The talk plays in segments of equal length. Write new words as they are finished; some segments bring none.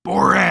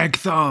Rag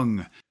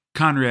Thung!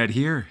 Conrad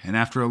here, and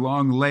after a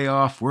long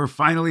layoff, we're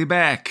finally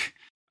back.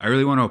 I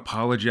really want to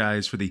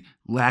apologize for the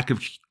lack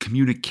of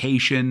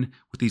communication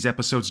with these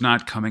episodes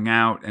not coming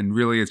out, and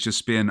really it's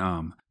just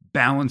been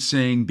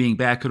balancing being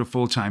back at a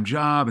full-time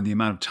job and the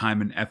amount of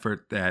time and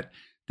effort that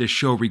this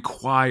show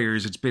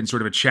requires. It's been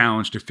sort of a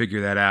challenge to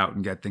figure that out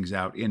and get things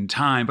out in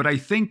time, but I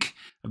think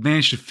I've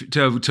managed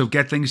to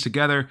get things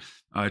together.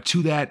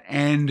 To that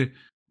end,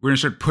 we're going to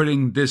start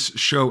putting this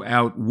show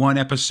out one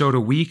episode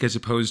a week as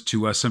opposed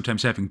to us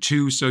sometimes having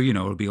two. So,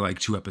 it'll be like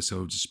 2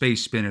 episodes of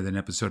Space Spinner, then an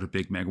episode of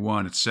Big Meg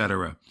 1,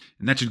 etc.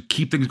 And that should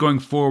keep things going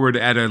forward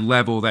at a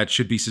level that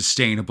should be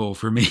sustainable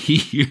for me.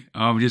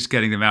 Just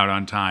getting them out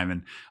on time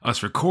and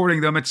us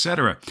recording them,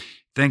 etc.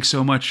 Thanks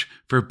so much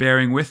for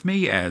bearing with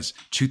me as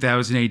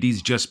 2000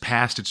 AD's just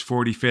passed its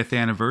 45th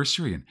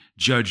anniversary and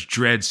Judge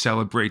Dredd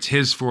celebrates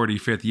his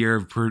 45th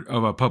year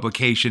of a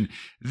publication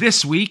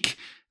this week.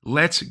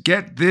 Let's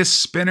get this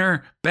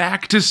spinner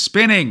back to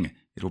spinning.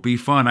 It'll be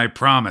fun, I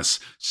promise.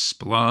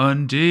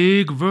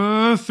 Splundig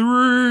Verthrig!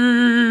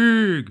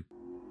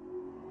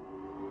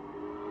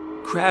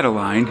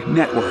 Crataline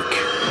Network.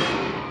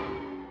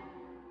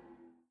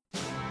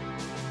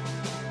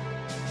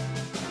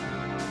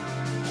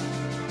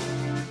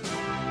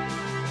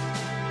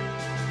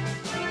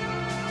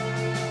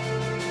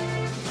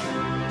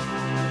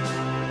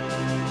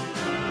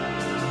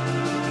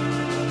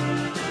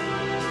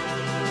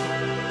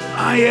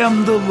 I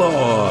am the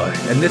law,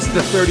 and this is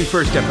the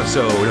 31st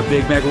episode of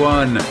Big Meg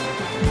 1.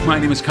 My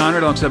name is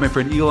Conrad, alongside my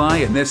friend Eli,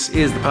 and this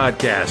is the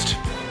podcast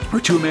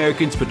where 2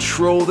 Americans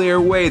patrol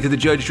their way through the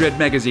Judge Dredd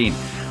magazine.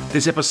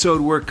 This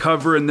episode we're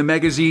covering the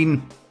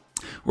magazine,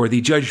 or the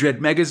Judge Dredd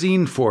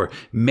magazine, for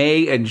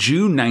May and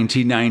June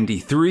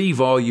 1993,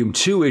 Volume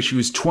 2,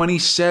 issues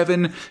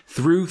 27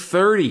 through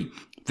 30.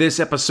 This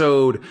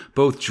episode,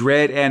 both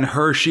Dredd and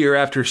Hershey are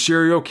after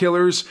serial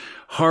killers.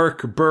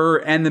 Hark, Burr,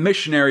 and the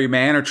Missionary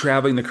Man are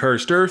traveling the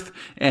cursed Earth,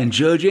 and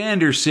Judge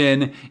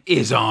Anderson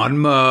is on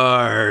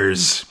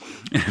Mars.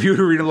 And if you were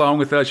to read along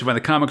with us, you'll find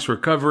the comics we're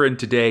covering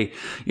today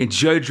in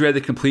Judge Dredd,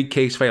 The Complete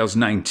Case Files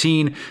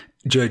 19,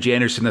 Judge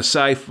Anderson, The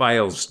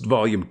Sci-Files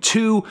Volume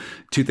 2,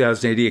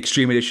 2000 AD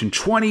Extreme Edition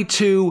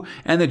 22,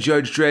 and the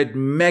Judge Dredd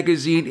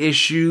Magazine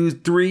issue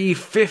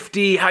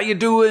 350. How you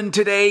doing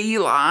today,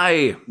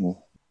 Eli?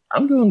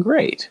 I'm doing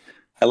great.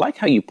 I like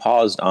how you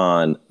paused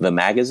on the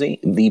magazine,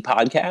 the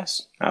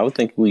podcast. I would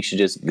think we should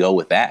just go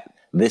with that.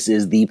 This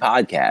is the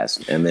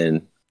podcast, and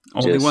then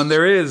only one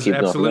there is.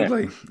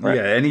 Absolutely. Right.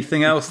 Yeah.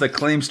 Anything else that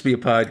claims to be a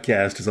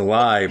podcast is a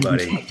lie,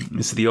 buddy.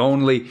 It's the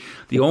only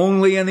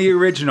and the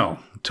original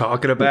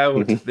talking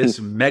about this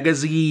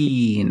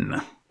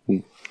magazine. All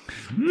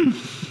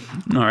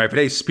right. But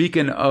hey,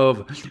 speaking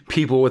of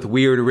people with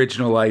weird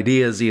original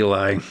ideas,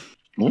 Eli,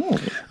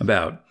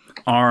 about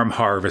arm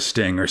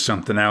harvesting or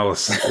something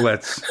else,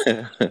 let's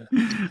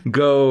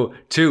go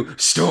to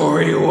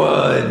Story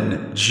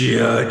 1,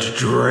 Judge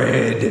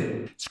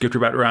Dredd. Script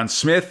about Ron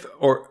Smith,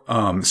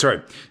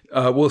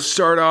 we'll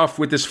start off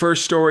with this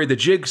first story, The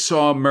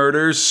Jigsaw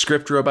Murders.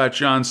 Script robot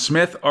John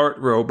Smith, art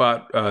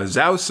robot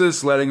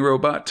Zausis, letting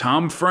robot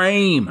Tom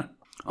Frame.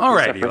 All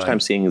right, first time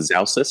seeing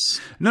Zausis?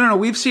 No,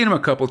 we've seen him a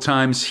couple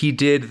times. He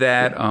did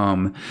that.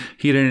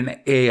 He did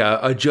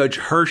a Judge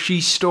Hershey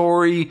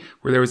story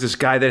where there was this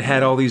guy that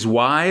had all these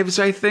wives,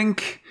 I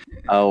think.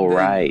 Oh,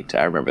 right.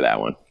 I remember that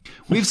one.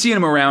 We've seen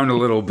him around a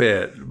little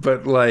bit,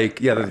 but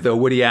the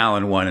Woody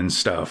Allen one and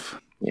stuff.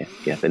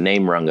 Yeah. The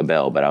name rung a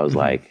bell, but I was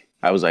like,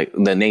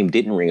 the name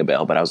didn't ring a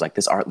bell, but I was like,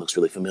 this art looks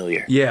really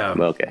familiar. Yeah.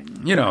 Okay.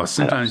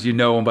 Sometimes you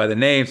know him by the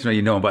name, sometimes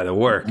you know him by the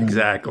work.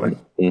 Exactly.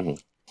 Mm-hmm.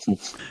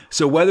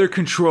 So weather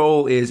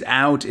control is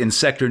out in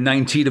Sector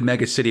 19 of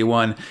Mega City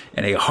 1,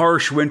 and a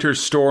harsh winter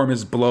storm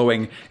is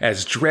blowing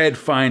as Dredd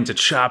finds a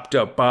chopped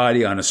up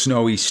body on a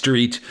snowy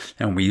street,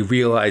 and we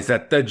realize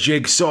that the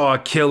Jigsaw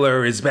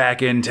Killer is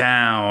back in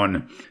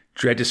town.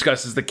 Dredd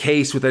discusses the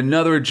case with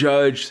another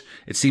judge.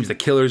 It seems the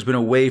killer's been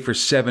away for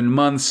 7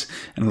 months,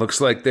 and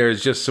looks like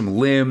there's just some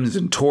limbs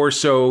and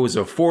torsos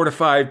of 4 to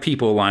 5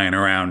 people lying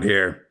around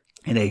here.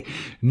 In a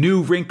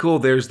new wrinkle,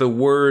 there's the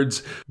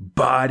words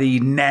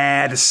Body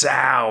Nad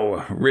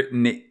Sow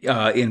written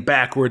in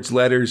backwards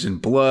letters in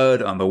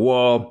blood on the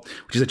wall,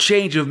 which is a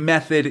change of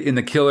method in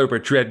the killer,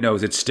 but Dredd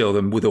knows it's still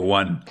the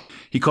one.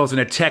 He calls in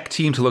a tech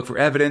team to look for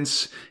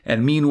evidence,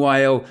 and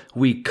meanwhile,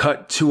 we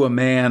cut to a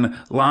man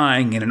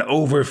lying in an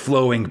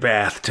overflowing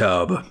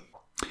bathtub.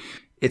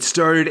 It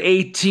started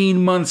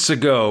 18 months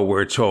ago,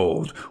 we're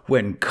told,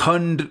 when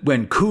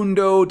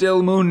Cundo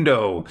del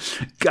Mundo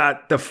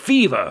got the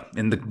fever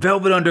in the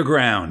Velvet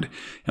Underground,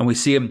 and we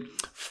see him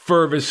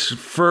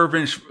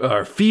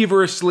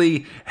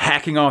feverishly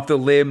hacking off the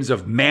limbs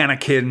of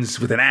mannequins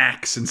with an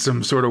axe and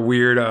some sort of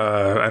weird,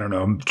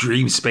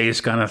 dream space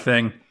kind of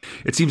thing.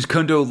 It seems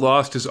Kundo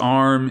lost his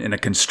arm in a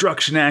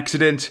construction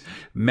accident,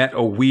 met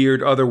a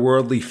weird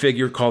otherworldly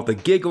figure called the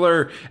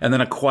Giggler, and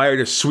then acquired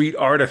a sweet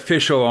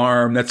artificial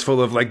arm that's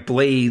full of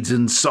blades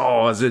and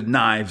saws and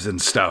knives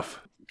and stuff.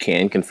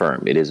 can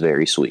confirm it is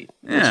very sweet.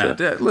 Yeah,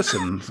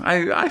 listen,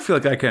 I feel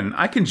like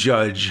I can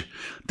judge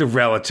the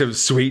relative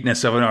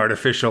sweetness of an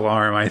artificial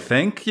arm. I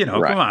think, you know,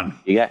 right. Come on.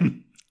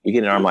 You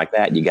get an arm like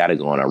that, you got to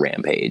go on a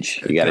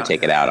rampage. You got to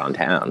take it out on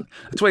town.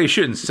 That's why you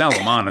shouldn't sell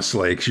them,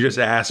 honestly, because you're just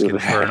asking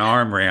for an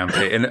arm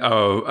rampage, an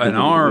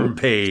arm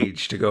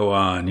page to go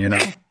on, you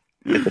know.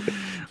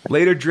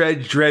 Later,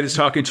 Dredd is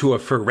talking to a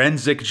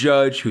forensic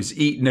judge who's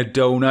eating a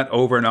donut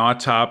over an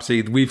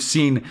autopsy. We've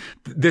seen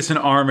this in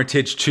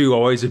Armitage too.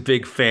 Always a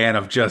big fan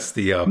of just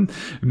the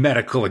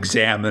medical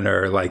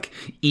examiner, like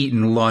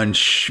eating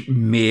lunch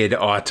mid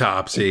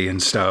autopsy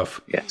and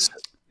stuff. Yes,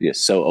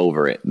 just so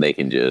over it they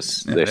can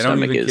just their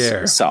stomach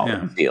is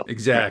solid. Deal.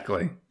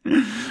 Exactly.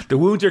 The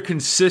wounds are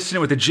consistent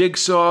with the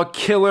Jigsaw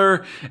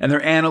killer, and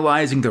they're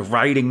analyzing the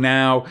writing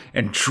now,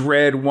 and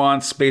Dredd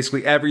wants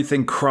basically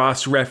everything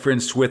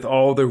cross-referenced with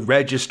all the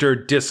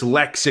registered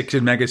dyslexics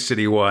in Mega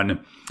City 1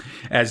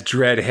 as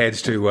Dredd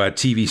heads to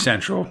TV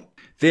Central.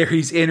 There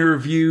he's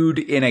interviewed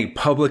in a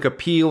public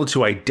appeal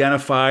to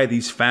identify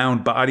these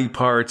found body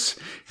parts,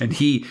 and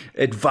he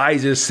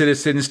advises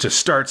citizens to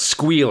start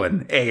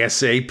squealing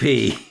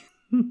ASAP.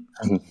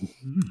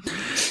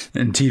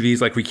 And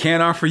TV's like, we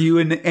can't offer you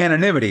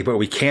anonymity, but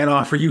we can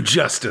offer you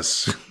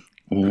justice.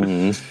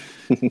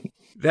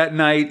 That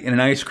night, in an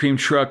ice cream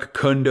truck,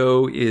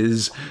 Kundo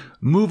is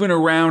moving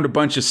around a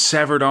bunch of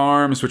severed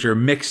arms, which are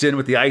mixed in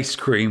with the ice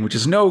cream, which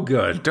is no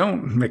good.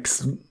 Don't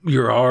mix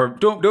your arm.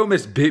 Don't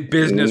mix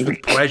business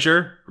with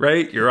pleasure,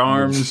 right? Your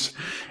arms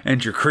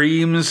and your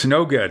creams,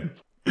 no good.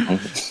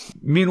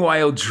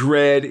 Meanwhile,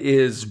 Dredd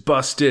is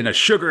busting a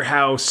sugar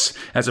house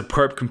as a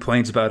perp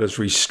complains about his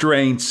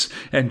restraints,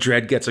 and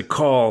Dredd gets a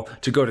call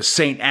to go to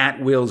St.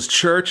 Atwill's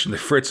Church in the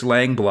Fritz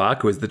Lang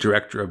block, who is the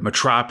director of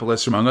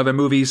Metropolis, among other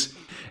movies.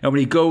 And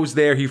when he goes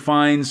there, he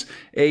finds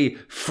a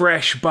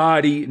fresh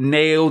body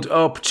nailed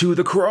up to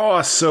the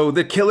cross, so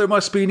the killer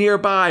must be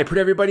nearby. Put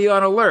everybody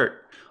on alert.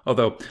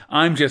 Although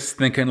I'm just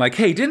thinking, like,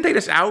 hey, didn't they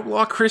just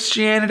outlaw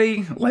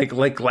Christianity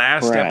like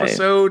last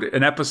episode,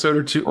 an episode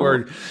or two,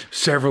 or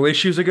several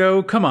issues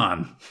ago? Come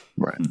on,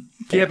 right?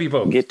 Can't be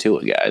both. Get to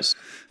it, guys.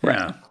 Right.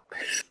 Yeah.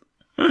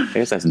 I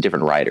guess that's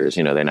different writers.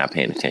 You know, they're not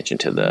paying attention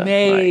to the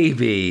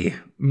maybe,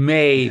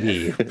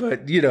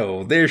 but you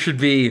know, there should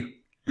be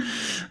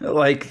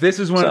like this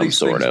is one of these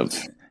sort things,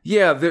 of.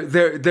 Yeah,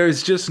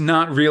 there's just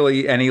not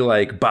really any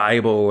like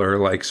Bible or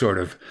like sort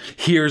of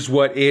here's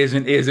what is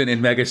and isn't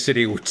in Mega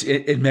City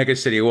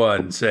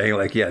 1 saying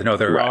like, yeah, no,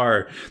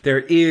 there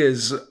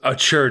is a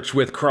church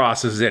with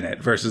crosses in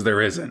it versus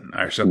there isn't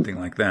or something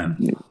like that.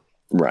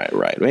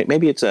 Right.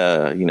 Maybe it's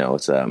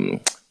it's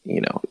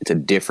a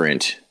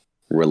different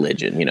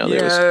religion. You know,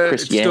 there's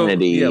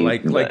Christianity. Still,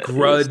 like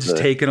Grudge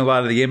taking a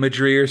lot of the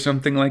imagery or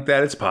something like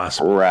that. It's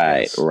possible.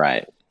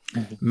 Right.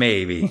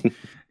 Maybe.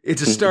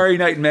 It's a starry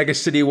night in Mega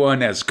City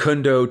 1 as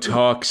Kundo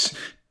talks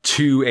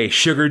to a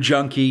sugar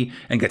junkie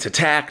and gets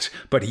attacked,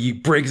 but he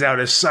brings out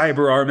his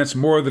cyber arm that's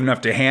more than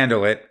enough to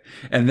handle it,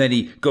 and then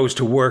he goes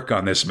to work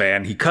on this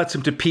man. He cuts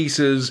him to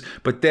pieces,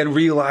 but then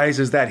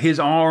realizes that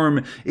his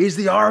arm is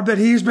the arm that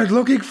he's been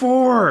looking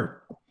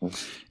for,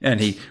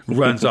 and he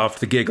runs off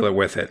the giggler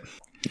with it.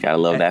 You gotta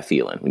love that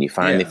feeling when you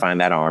finally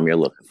find that arm you're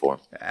looking for.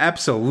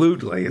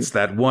 Absolutely. It's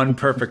that one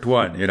perfect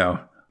one, you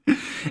know.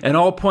 An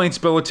all points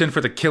bulletin for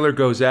the killer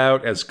goes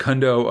out as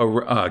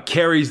Kundo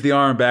carries the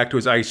arm back to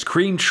his ice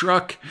cream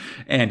truck,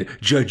 and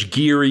Judge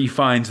Geary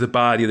finds the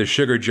body of the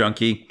sugar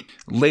junkie.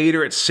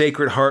 Later at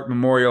Sacred Heart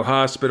Memorial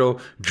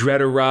Hospital,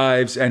 Dredd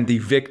arrives, and the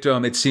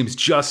victim, it seems,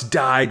 just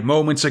died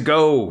moments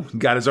ago. He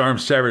got his arm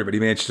severed, but he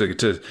managed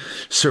to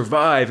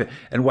survive.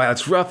 And while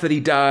it's rough that he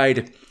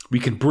died, we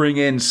can bring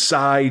in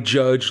Psy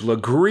Judge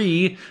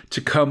Legree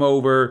to come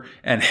over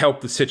and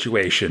help the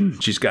situation.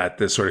 She's got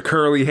this sort of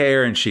curly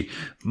hair, and she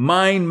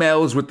mind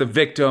melds with the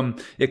victim,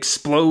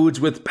 explodes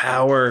with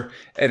power,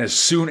 and is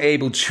soon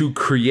able to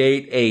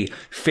create a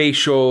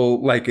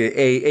facial, like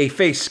a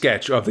face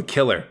sketch of the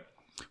killer,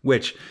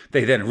 which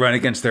they then run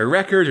against their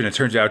record, and it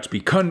turns out to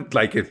be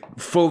it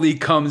fully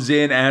comes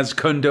in as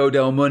Kundo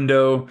del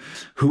Mundo,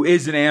 who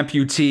is an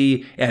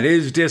amputee and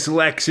is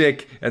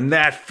dyslexic, and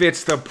that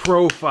fits the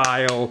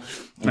profile.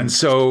 And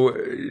so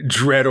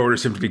Dredd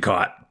orders him to be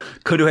caught.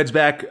 Kundo heads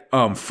back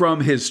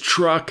from his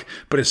truck,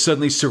 but is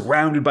suddenly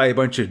surrounded by a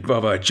bunch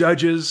of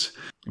judges.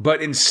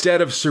 But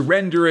instead of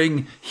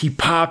surrendering, he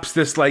pops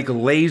this like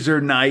laser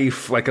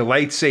knife, like a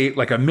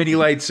mini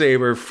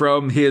lightsaber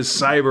from his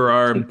cyber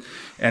arm,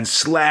 and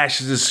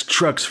slashes his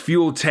truck's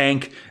fuel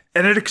tank,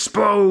 and it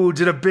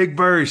explodes in a big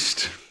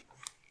burst.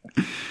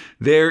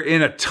 They're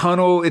in a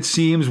tunnel, it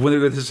seems,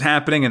 when this is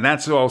happening, and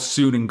that's all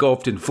soon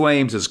engulfed in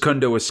flames as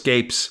Kundo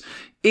escapes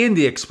in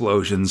the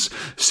explosions.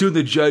 Soon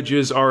the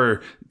judges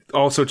are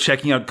also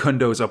checking out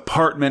Kundo's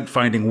apartment,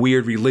 finding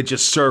weird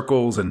religious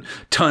circles and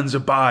tons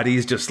of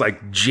bodies just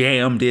like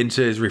jammed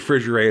into his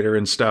refrigerator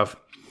and stuff.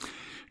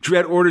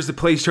 Dredd orders the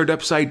place turned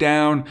upside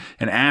down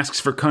and asks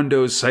for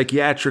Kundo's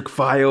psychiatric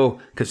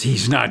file because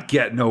he's not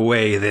getting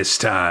away this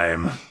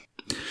time.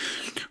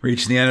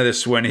 Reaching the end of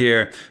this one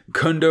here,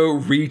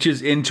 Kundo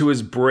reaches into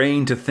his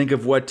brain to think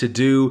of what to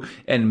do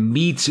and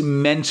meets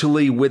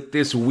mentally with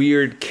this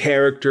weird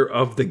character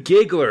of the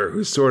Giggler,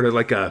 who's sort of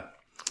like a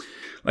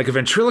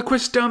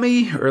ventriloquist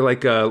dummy or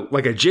like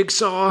a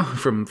jigsaw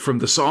from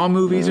the Saw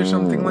movies or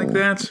something like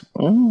that.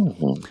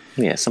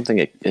 Yeah,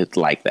 something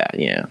like that.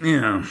 Yeah.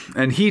 Yeah.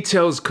 And he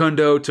tells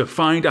Kundo to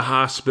find a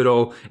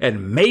hospital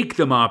and make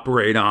them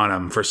operate on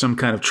him for some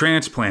kind of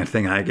transplant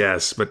thing, I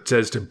guess, but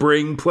says to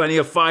bring plenty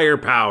of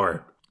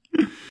firepower.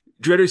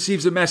 Dredd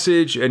receives a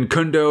message, and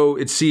Kundo,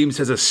 it seems,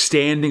 has a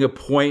standing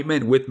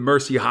appointment with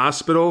Mercy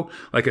Hospital.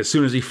 Like, as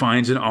soon as he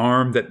finds an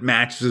arm that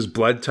matches his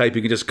blood type,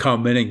 he can just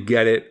come in and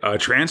get it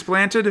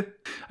transplanted,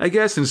 I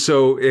guess. And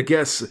so, I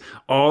guess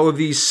all of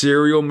these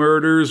serial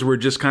murders were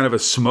just kind of a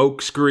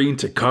smokescreen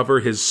to cover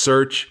his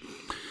search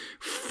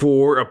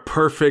for a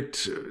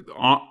perfect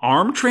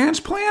arm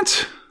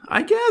transplant,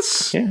 I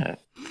guess. Yeah.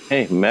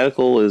 Hey,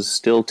 medical is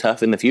still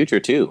tough in the future,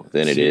 too,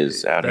 than it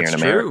is out here in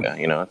America.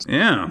 True. You know,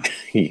 yeah.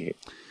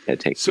 It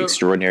takes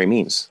extraordinary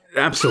means.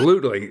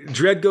 Absolutely.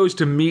 Dredd goes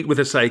to meet with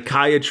a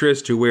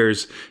psychiatrist who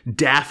wears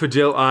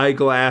daffodil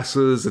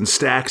eyeglasses and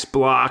stacks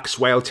blocks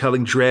while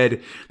telling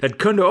Dredd that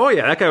Kundo, oh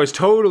yeah, that guy was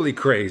totally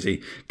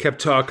crazy.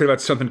 Kept talking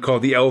about something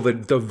called the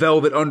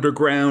Velvet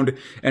Underground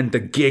and the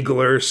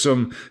Giggler,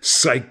 some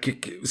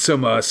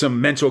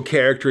mental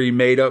character he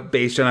made up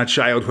based on a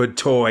childhood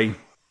toy.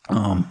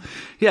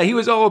 Yeah, he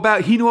knew all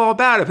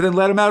about it, but then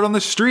let him out on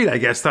the street, I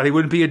guess, thought he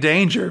wouldn't be a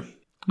danger.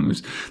 It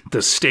was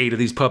the state of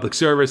these public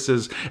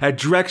services. At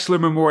Drexler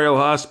Memorial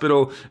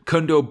Hospital,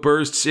 Kundo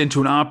bursts into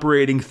an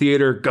operating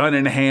theater, gun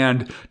in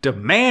hand,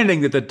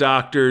 demanding that the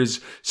doctors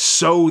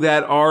sew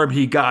that arm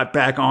he got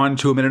back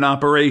onto him in an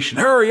operation.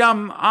 Hurry,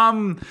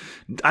 I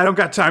don't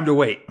got time to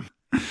wait.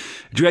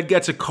 Dredd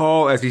gets a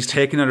call as he's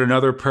taking out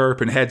another perp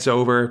and heads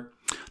over.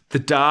 The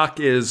doc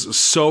is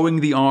sewing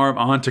the arm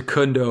onto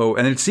Kundo,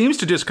 and it seems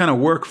to just kind of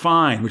work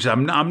fine, which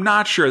I'm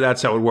not sure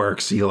that's how it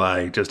works,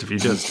 Eli. If you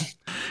just,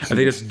 I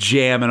think just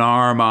jam an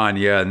arm on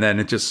you, and then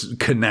it just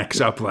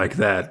connects up like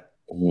that.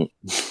 Anyway,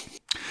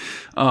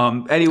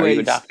 are you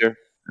a doctor?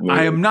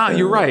 I am not.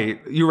 You're right.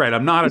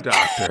 I'm not a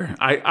doctor.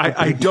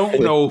 I don't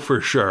know for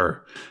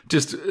sure.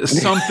 Just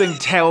something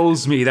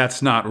tells me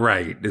that's not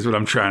right, is what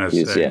I'm trying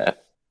to say. Yeah.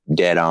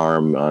 Dead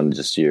arm on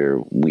just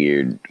your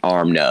weird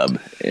arm nub,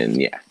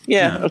 and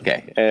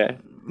okay.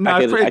 No,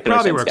 it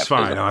probably works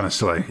fine,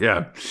 honestly.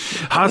 Yeah.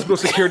 Hospital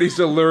security is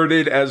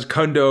alerted as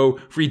Kundo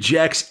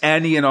rejects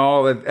any and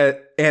all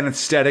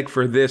anesthetic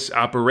for this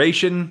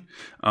operation.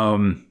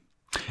 And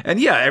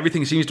yeah,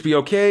 everything seems to be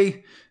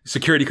okay.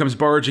 Security comes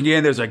barging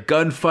in. There's a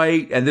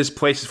gunfight, and this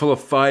place is full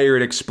of fire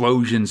and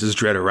explosions as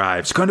Dredd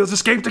arrives. Kundo's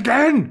escaped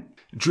again!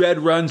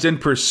 Dredd runs in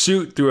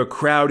pursuit through a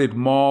crowded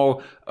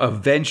mall.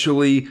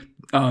 Eventually,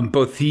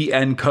 both he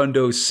and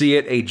Kundo see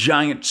it, a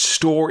giant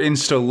store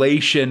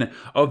installation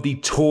of the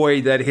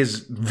toy that his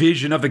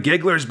vision of the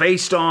Giggler is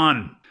based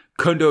on.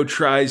 Kundo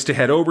tries to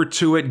head over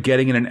to it,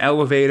 getting in an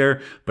elevator,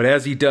 but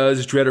as he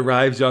does, Dredd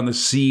arrives on the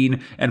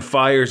scene and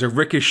fires a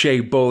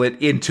ricochet bullet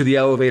into the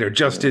elevator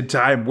just in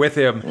time with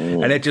him,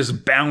 and it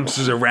just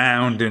bounces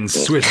around and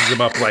swishes him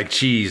up like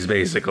cheese,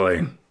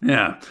 basically.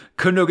 Yeah.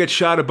 Kundo gets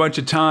shot a bunch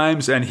of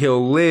times, and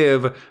he'll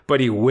live, but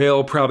he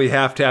will probably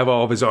have to have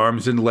all of his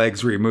arms and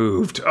legs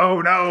removed.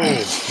 Oh, no!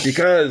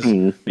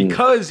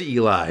 Because,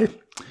 Eli,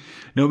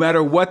 no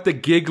matter what the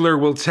Giggler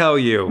will tell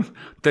you,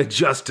 the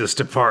Justice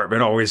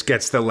Department always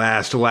gets the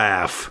last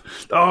laugh.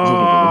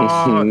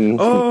 Oh!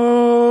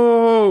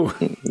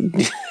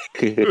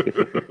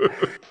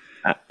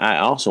 I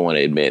also want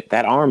to admit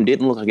that arm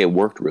didn't look like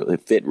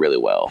it fit really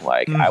well.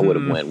 Like I would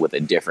have went with a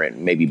different,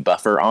 maybe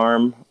buffer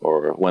arm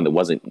or one that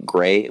wasn't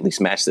gray, at least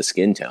match the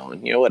skin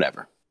tone,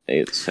 whatever.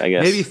 I guess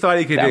maybe he thought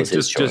he could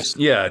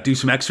do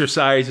some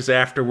exercises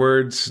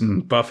afterwards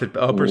and buff it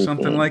up or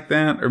something like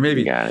that. Or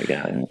maybe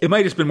it might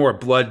have just been more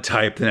blood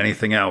type than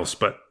anything else,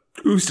 but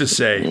who's to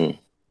say?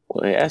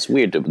 Well, that's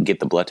weird to get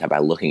the blood type by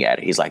looking at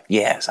it. He's like,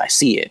 yes, I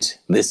see it.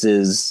 This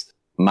is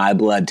my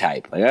blood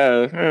type. Like,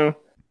 oh.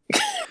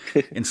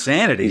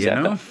 Insanity,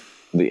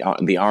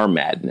 the arm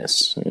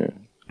madness.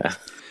 Yeah.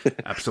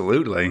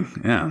 Absolutely,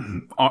 yeah.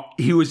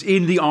 He was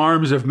in the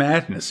arms of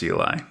madness,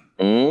 Eli.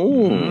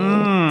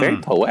 Very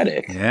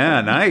poetic.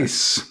 Yeah,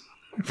 nice.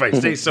 If I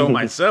say so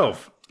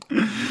myself.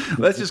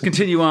 Let's just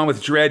continue on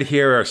with Dredd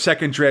here. Our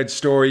second Dredd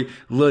story,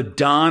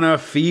 LaDonna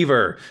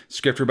Fever.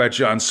 Script by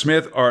John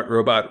Smith, art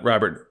robot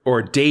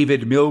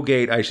David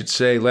Milgate, I should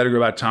say. Letter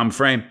about Tom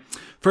Frame.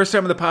 First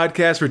time on the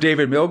podcast for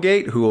David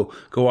Milgate, who will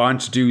go on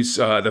to do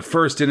the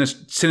first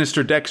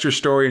Sinister Dexter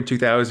story in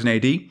 2000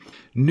 AD.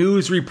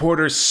 News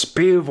reporter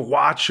Spiv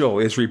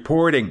Watchell is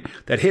reporting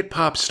that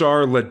hip-hop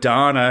star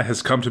LaDonna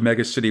has come to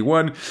Mega City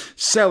 1,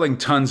 selling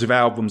tons of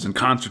albums and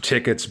concert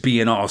tickets,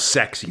 being all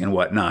sexy and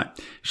whatnot.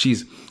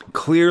 She's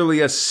clearly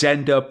a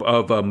send-up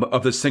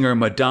of the singer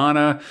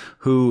Madonna,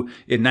 who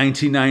in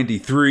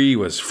 1993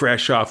 was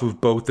fresh off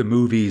of both the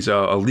movies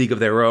A League of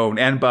Their Own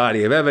and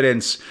Body of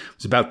Evidence,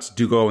 was about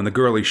to go on the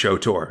Girly Show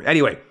tour.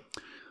 Anyway,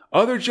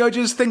 Other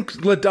judges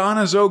think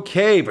LaDonna's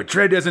okay, but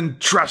Dredd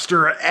doesn't trust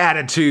her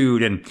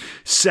attitude, and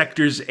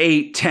sectors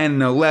 8, 10,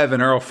 and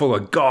 11 are all full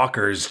of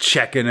gawkers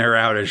checking her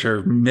out as she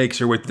makes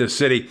her way to the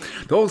city.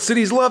 The whole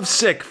city's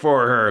lovesick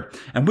for her,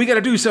 and we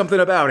gotta do something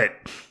about it.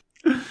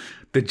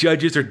 The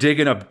judges are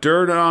digging up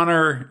dirt on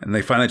her, and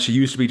they find that she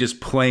used to be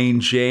just plain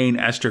Jane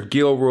Esther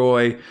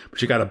Gilroy, but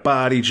she got a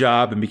body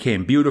job and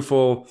became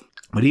beautiful.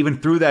 But even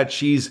through that,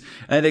 she's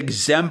an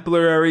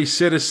exemplary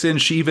citizen.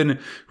 She even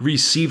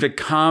received a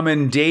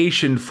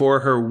commendation for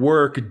her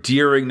work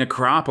during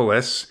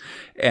Necropolis.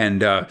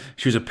 And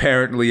she was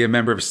apparently a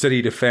member of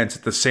city defense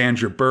at the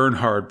Sandra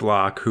Bernhard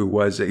block, who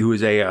was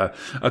a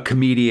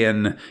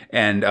comedian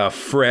and a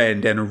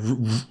friend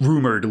and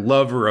rumored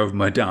lover of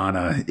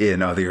Madonna in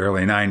the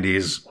early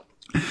 90s.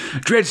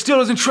 Dredd still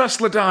doesn't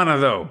trust LaDonna,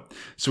 though,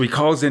 so he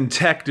calls in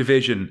Tech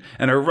Division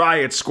and a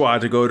riot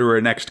squad to go to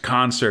her next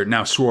concert,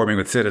 now swarming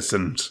with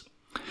citizens.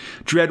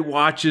 Dredd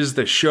watches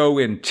the show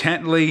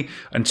intently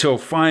until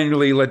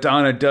finally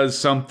LaDonna does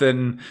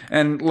something,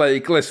 and,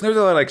 listen, there's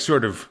a lot of,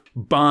 sort of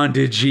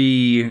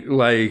bondagey,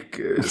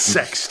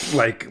 sex,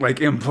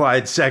 like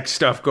implied sex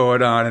stuff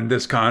going on in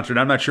this concert.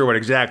 I'm not sure what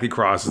exactly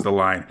crosses the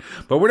line,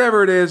 but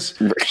whatever it is,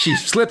 she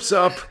slips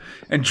up,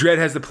 and Dredd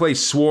has the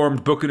place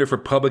swarmed, booking her for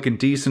public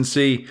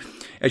indecency.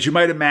 As you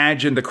might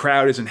imagine, the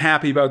crowd isn't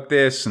happy about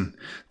this and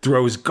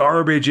throws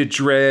garbage at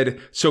Dredd,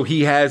 so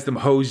he has them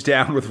hosed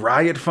down with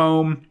riot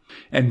foam.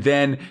 And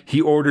then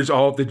he orders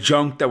all of the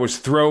junk that was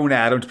thrown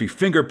at him to be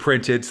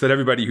fingerprinted so that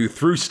everybody who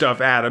threw stuff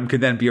at him can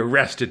then be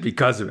arrested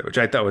because of it, which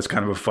I thought was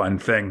kind of a fun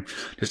thing.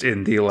 Just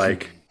in the,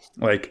 like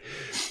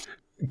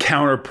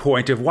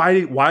counterpoint of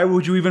why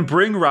would you even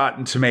bring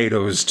Rotten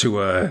Tomatoes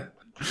to a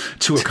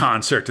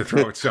concert to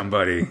throw at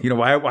somebody? You know,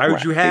 why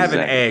would you have an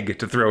egg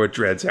to throw at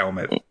Dredd's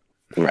helmet?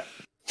 Right.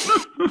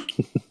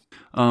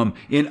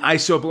 In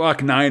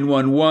Isoblock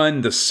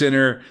 911, the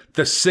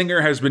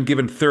singer has been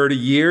given 30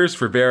 years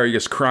for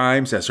various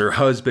crimes as her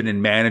husband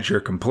and manager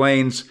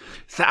complains.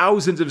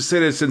 Thousands of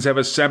citizens have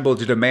assembled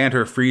to demand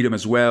her freedom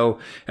as well,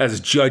 as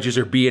judges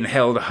are being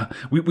held.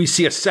 We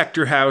see a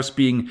sector house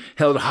being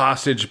held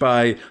hostage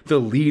by the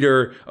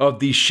leader of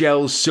the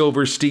Shell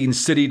Silverstein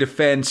City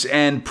Defense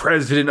and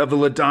president of the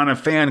LaDonna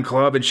fan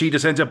club, and she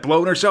just ends up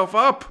blowing herself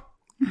up.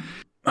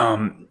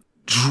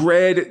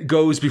 Dredd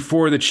goes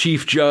before the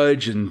chief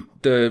judge, and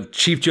the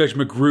chief judge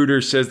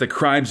Magruder says the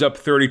crime's up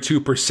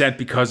 32%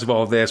 because of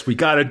all this. We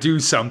got to do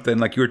something.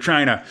 Like, you were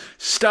trying to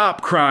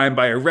stop crime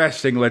by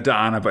arresting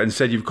LaDonna, but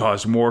instead you've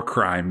caused more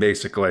crime,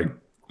 basically.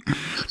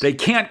 They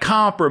can't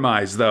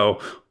compromise,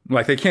 though.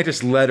 Like, they can't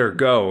just let her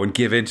go and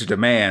give in to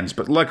demands,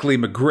 but luckily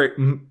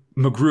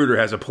Magruder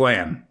has a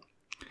plan.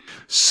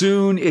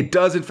 Soon, it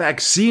does in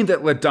fact seem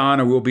that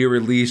LaDonna will be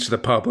released to the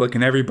public,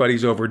 and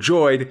everybody's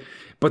overjoyed.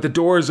 But the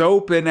doors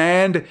open,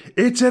 and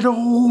it's an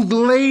old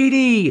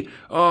lady.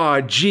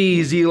 Oh,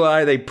 geez,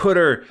 Eli, they put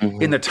her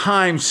in the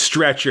time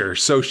stretcher,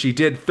 so she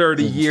did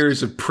 30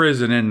 years of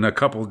prison in a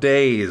couple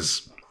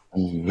days.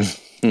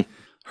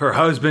 Her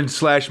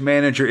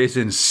husband/manager is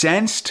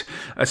incensed,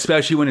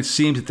 especially when it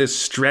seems that this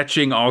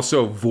stretching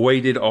also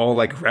voided all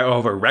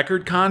of her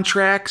record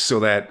contracts, so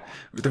that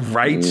the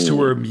rights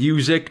to her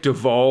music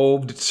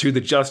devolved to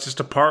the Justice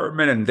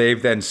Department, and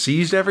they've then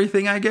seized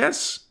everything, I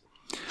guess.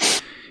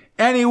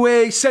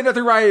 Anyway, send out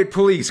the riot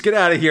police. Get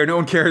out of here. No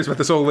one cares about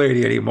this old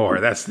lady anymore.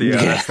 That's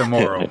the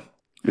moral.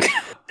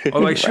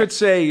 Although I should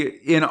say,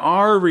 in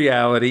our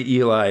reality,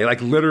 Eli,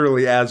 like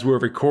literally as we're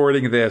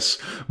recording this,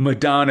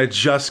 Madonna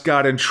just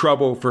got in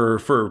trouble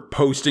for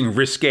posting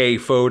risque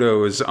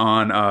photos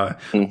on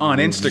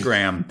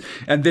Instagram.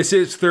 And this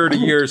is 30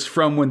 years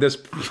from when this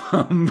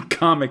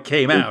comic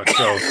came out.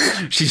 So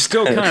she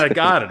still kind of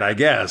got it, I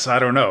guess. I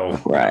don't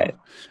know. Right.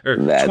 Or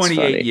That's 28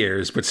 funny.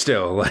 years, but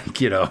still,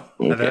 Okay.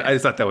 I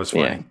just thought that was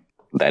funny. Yeah,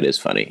 that is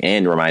funny.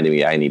 And reminded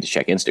me I need to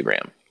check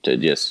Instagram to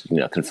just,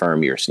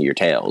 confirm your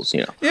tales,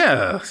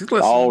 Yeah.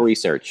 Listen, all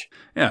research.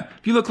 Yeah.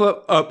 If you look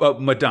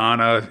up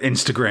Madonna,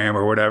 Instagram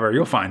or whatever,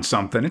 you'll find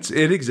something. It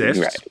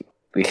exists.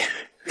 Right.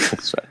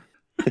 That's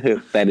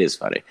funny. That is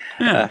funny.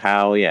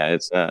 Yeah.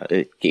 It's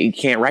you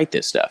can't write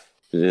this stuff.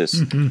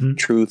 This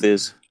truth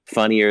is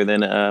funnier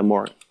than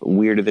more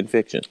weirder than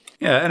fiction.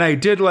 Yeah, and I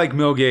did like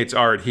Milgate's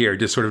art here,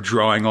 just sort of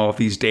drawing all of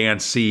these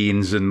dance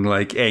scenes and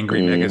like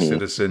angry mega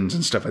citizens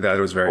and stuff like that.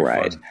 It was very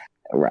fun.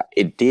 Right.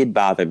 It did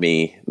bother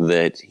me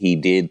that he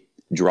did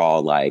draw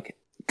like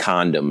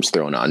condoms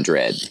thrown on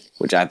Dredd,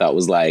 which I thought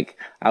was like,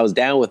 I was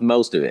down with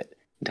most of it.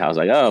 Until I was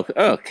like, oh,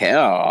 okay,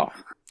 oh,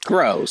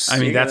 gross. I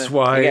mean, that's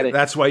why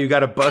you got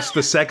to bust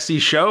the sexy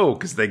show,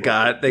 because they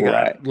got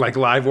like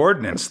live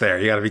ordnance there.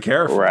 You got to be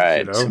careful,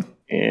 right?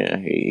 Yeah,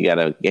 you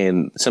gotta,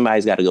 and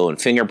somebody's got to go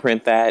and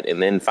fingerprint that, and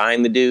then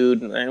find the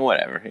dude, and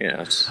whatever.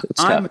 It's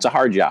tough. It's a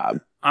hard job.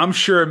 I'm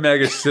sure a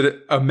mega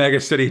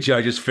city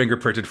judge has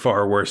fingerprinted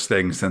far worse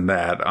things than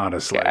that.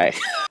 Honestly,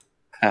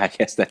 I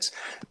guess that's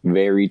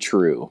very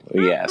true.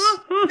 Yes.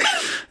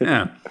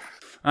 Yeah.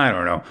 I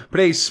don't know. But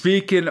hey,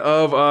 speaking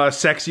of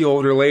sexy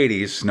older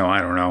ladies, no,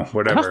 I don't know.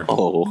 Whatever.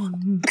 Oh.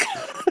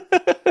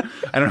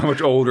 I don't know how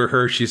much older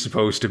Hershey's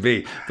supposed to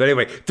be. But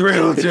anyway,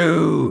 Thrill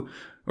 2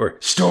 or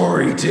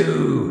Story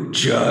 2,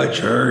 Judge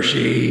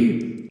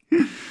Hershey.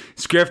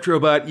 Script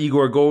robot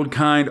Igor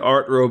Goldkind,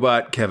 art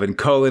robot Kevin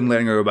Cullen,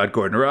 lighting robot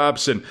Gordon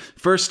Robson.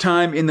 First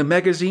time in the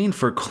magazine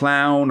for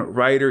clown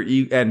writer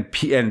and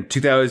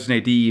 2000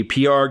 AD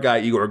PR guy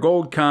Igor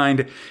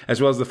Goldkind,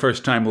 as well as the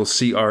first time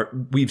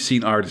we've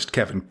seen artist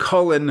Kevin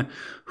Cullen,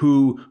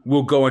 who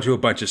will go into a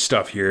bunch of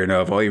stuff here in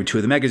volume 2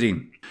 of the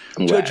magazine.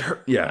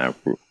 Yeah.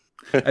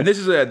 And this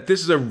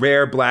is a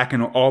rare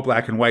all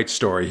black and white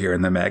story here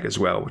in the mag as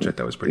well, which I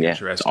thought was pretty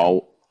interesting.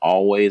 It's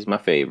always my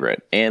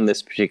favorite. And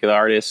this particular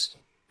artist,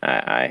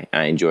 I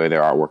enjoy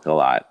their artwork a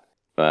lot.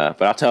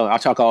 But I'll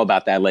talk all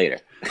about that later.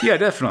 Yeah,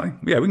 definitely.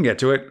 Yeah, we can get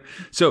to it.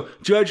 So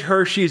Judge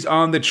Hershey's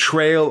on the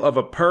trail of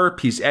a perp.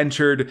 He's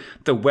entered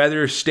the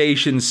weather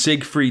station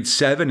Siegfried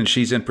 7, and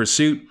she's in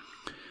pursuit.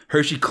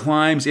 Hershey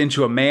climbs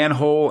into a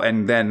manhole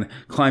and then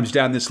climbs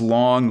down this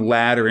long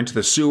ladder into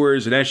the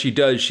sewers. And as she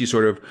does, she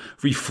sort of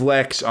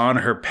reflects on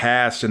her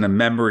past and the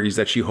memories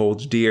that she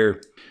holds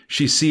dear.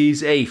 She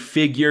sees a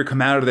figure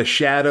come out of the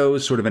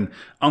shadows, sort of an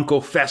Uncle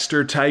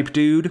Fester type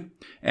dude.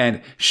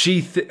 And as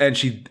she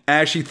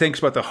thinks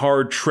about the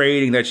hard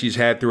training that she's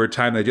had through her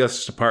time in the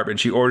Justice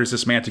Department, she orders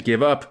this man to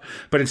give up.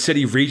 But instead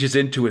he reaches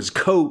into his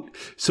coat,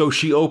 so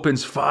she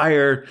opens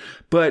fire.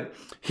 But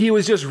he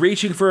was just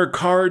reaching for a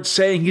card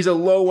saying he's a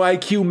low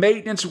IQ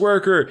maintenance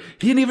worker.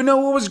 He didn't even know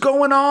what was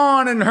going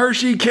on, and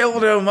Hershey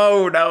killed him.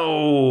 Oh,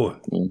 no.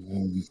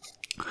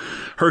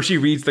 Hershey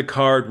reads the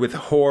card with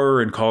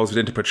horror and calls it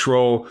into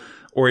control.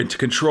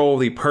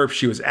 The perp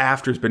she was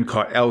after has been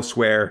caught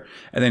elsewhere.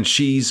 And then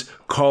she's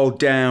called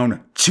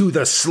down to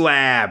the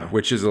slab,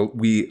 which is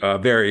a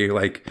very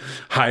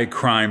high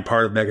crime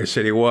part of Mega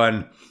City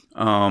 1.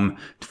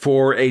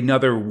 For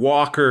another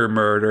Walker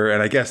murder,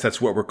 and I guess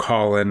that's what we're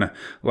calling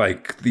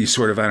these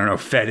sort of,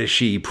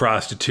 fetishy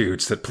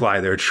prostitutes that ply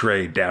their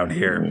trade down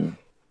here.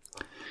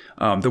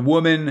 The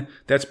woman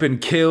that's been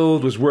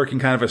killed was working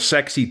kind of a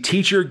sexy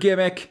teacher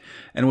gimmick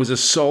and was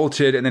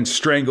assaulted and then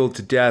strangled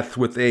to death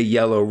with a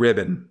yellow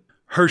ribbon.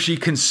 Hershey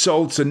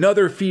consults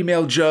another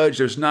female judge.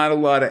 There's not a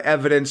lot of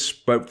evidence,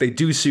 but they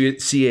do see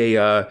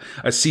a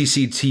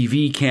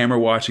CCTV camera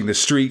watching the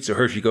street, so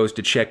Hershey goes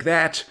to check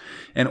that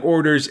and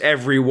orders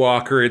every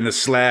walker in the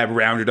slab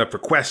rounded up for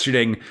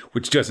questioning,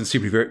 which doesn't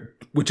seem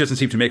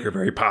to make her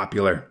very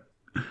popular.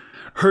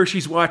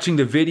 Hershey's watching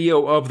the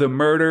video of the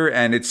murder,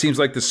 and it seems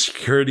like the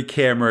security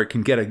camera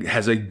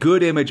has a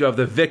good image of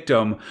the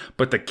victim,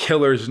 but the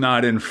killer's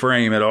not in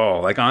frame at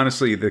all.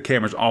 Honestly, the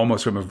camera's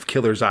almost from a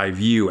killer's eye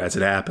view as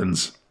it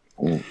happens.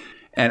 And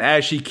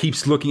as she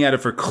keeps looking at it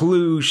for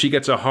clues, she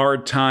gets a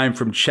hard time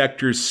from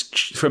Sector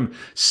Chief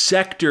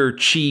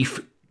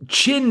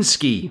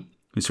Chinsky,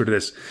 who's sort of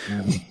this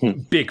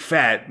big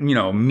fat,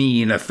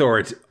 mean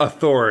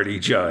authority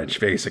judge,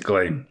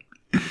 basically.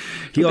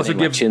 He also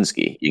gives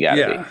Chinsky. You got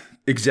to be.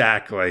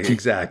 Exactly.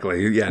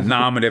 Yeah,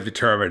 nominative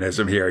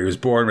determinism here. He was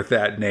born with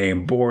that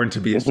name, born to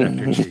be a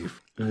sector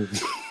chief.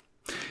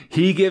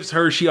 He gives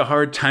Hershey a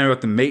hard time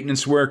about the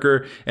maintenance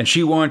worker, and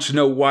she wants to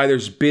know why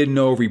there's been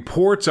no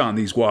reports on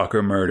these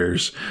Walker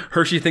murders.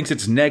 Hershey thinks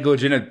it's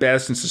negligent at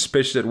best and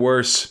suspicious at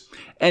worst.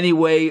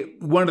 Anyway,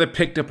 one of the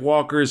picked up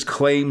walkers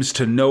claims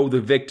to know the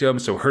victim,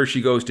 so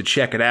Hershey goes to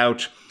check it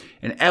out.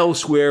 And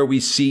elsewhere, we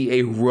see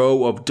a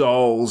row of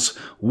dolls,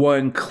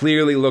 one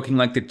clearly looking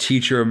like the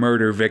teacher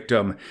murder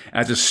victim,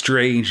 as a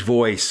strange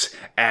voice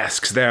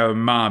asks their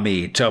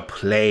mommy to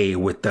play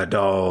with the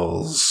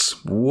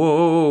dolls.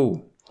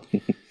 Whoa.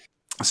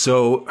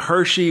 So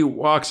Hershey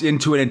walks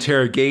into an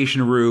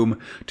interrogation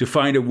room to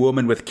find a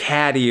woman with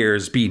cat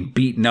ears being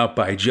beaten up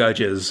by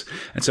judges.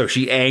 And so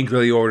she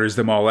angrily orders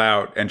them all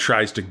out and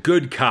tries to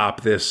good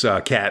cop this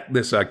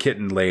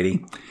kitten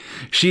lady.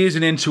 She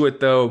isn't into it,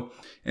 though,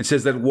 and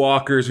says that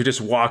walkers are just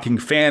walking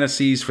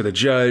fantasies for the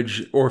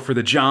judge or for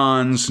the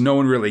Johns. No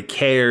one really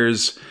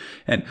cares.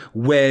 And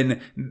when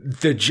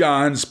the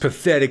Johns'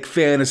 pathetic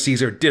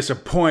fantasies are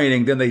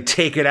disappointing, then they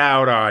take it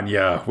out on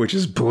you, which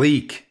is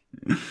bleak.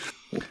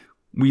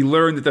 We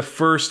learn that the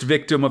first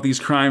victim of these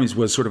crimes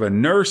was sort of a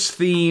nurse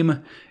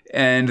theme,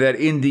 and that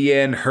in the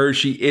end,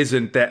 Hershey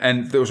isn't that.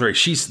 And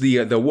she's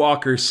the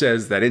walker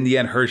says that in the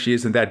end, Hershey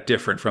isn't that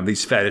different from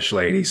these fetish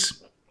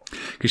ladies.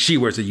 Because she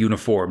wears a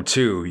uniform,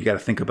 too. You got to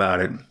think about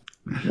it.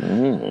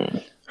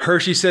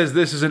 Hershey says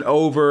this isn't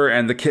over,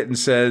 and the kitten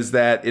says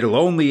that it'll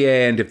only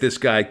end if this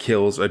guy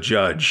kills a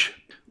judge.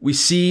 We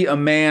see a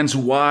man's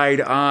wide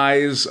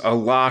eyes, a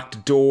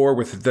locked door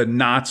with the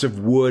knots of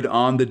wood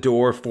on the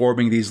door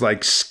forming these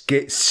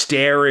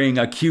staring,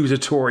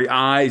 accusatory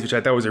eyes, which I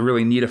thought was a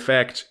really neat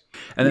effect.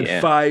 And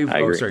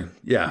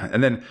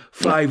then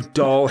five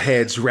doll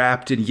heads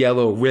wrapped in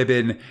yellow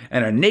ribbon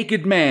and a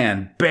naked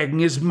man begging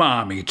his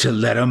mommy to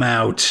let him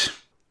out.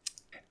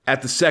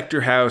 At the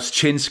Sector House,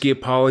 Chinsky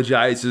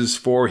apologizes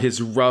for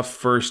his rough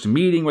first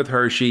meeting with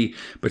Hershey,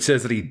 but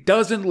says that he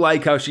doesn't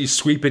like how she's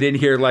sweeping in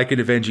here like an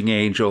avenging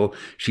angel.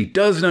 She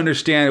doesn't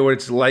understand what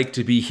it's like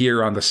to be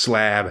here on the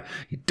slab.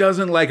 He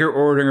doesn't like her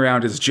ordering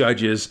around his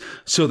judges,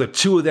 so the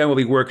two of them will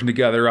be working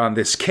together on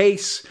this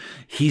case.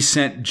 He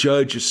sent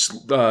Judge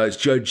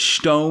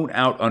Stone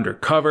out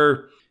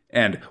undercover.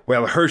 And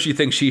while Hershey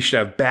thinks she should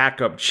have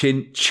backup,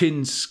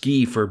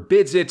 Chinsky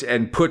forbids it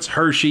and puts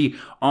Hershey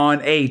on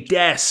a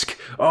desk.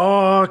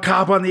 Oh,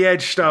 cop on the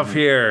edge stuff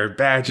here.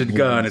 Badge and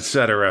gun,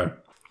 etc.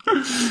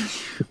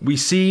 We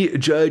see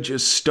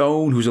Judge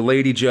Stone, who's a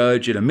lady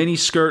judge, in a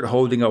miniskirt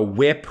holding a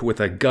whip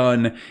with a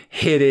gun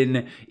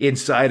hidden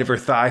inside of her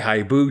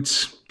thigh-high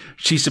boots.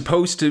 She's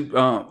supposed to,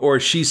 or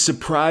she's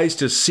surprised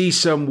to see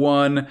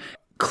someone,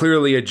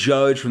 clearly a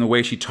judge from the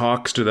way she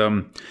talks to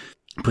them.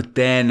 But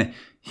then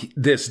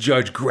this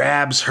judge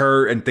grabs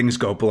her and things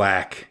go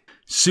black.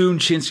 Soon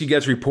Chinsky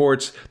gets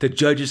reports that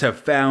judges have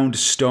found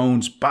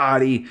Stone's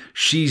body.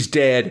 She's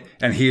dead,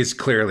 and he is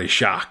clearly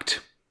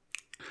shocked.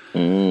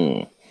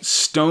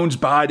 Stone's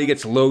body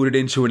gets loaded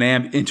into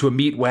a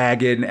meat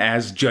wagon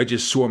as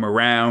judges swarm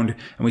around,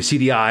 and we see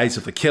the eyes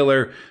of the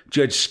killer.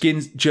 Judge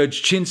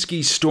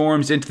Chinsky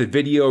storms into the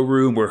video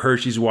room where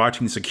Hershey's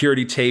watching the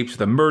security tapes of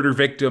the murder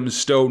victims,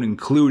 Stone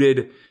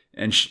included.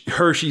 And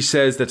Hershey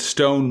says that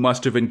Stone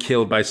must have been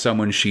killed by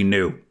someone she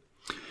knew.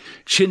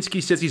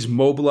 Chinsky says he's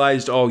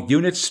mobilized all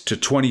units to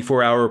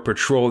 24-hour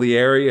patrol the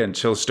area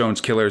until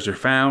Stone's killers are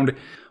found.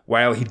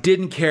 While he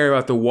didn't care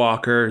about the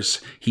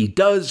walkers, he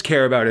does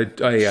care about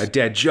a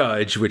dead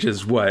judge, which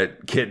is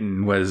what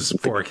Kitten was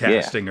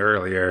forecasting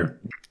earlier.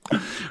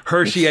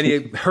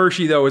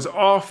 Hershey, though, is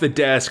off the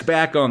desk,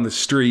 back on the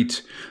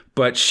street,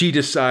 but she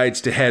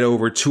decides to head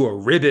over to a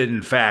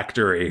ribbon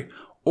factory.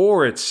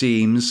 Or, it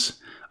seems,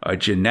 a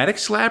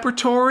genetics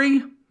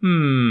laboratory?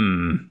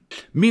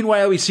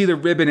 Meanwhile, we see the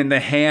ribbon in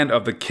the hand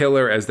of the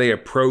killer as they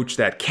approach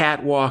that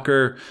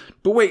catwalker.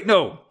 But wait,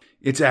 no.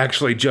 It's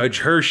actually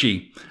Judge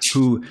Hershey,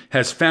 who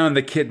has found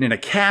the kitten in a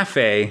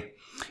cafe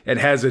and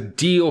has a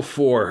deal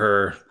for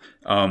her.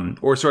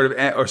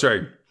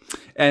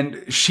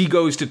 And she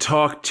goes to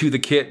talk to the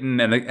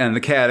kitten, and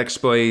the cat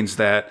explains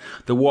that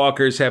the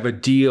walkers have a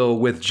deal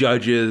with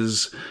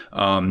judges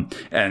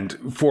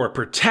and for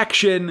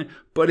protection,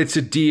 but it's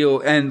a deal,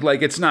 and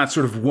like it's not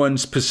sort of one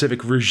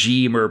specific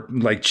regime or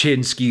like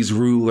Chinsky's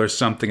rule or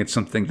something. It's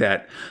something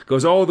that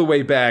goes all the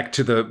way back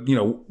to the,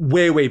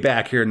 way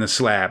back here in the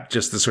slab,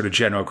 just the sort of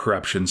general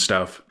corruption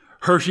stuff.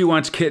 Hershey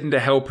wants Kitten to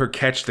help her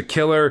catch the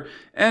killer,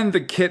 and the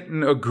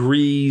kitten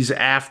agrees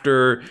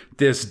after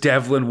this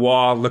Devlin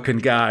Wall-looking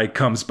guy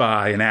comes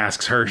by and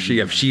asks Hershey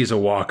if she's a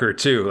walker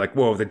too. Like,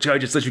 whoa, the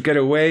judge just let you get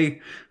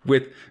away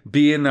with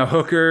being a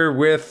hooker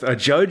with a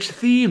judge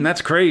theme?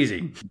 That's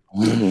crazy.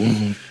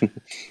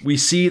 We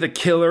see the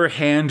killer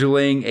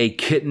handling a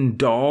kitten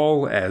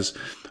doll as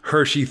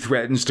Hershey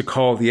threatens to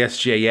call the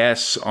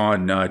SJS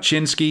on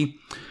Chinsky.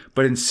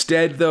 But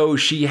instead, though,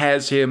 she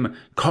has him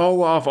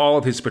call off all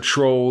of his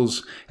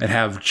patrols and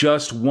have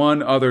just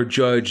one other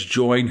judge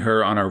join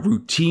her on a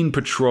routine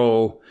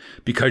patrol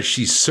because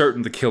she's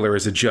certain the killer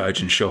is a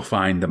judge and she'll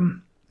find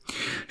them.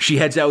 She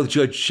heads out with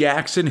Judge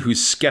Jackson,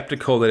 who's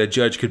skeptical that a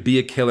judge could be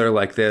a killer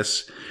like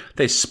this.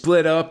 They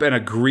split up and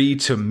agree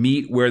to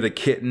meet where the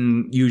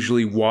kitten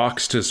usually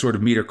walks to sort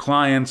of meet her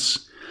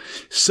clients.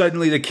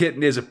 Suddenly, the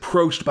kitten is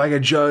approached by a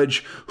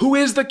judge. Who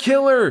is the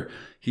killer?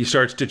 He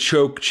starts to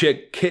choke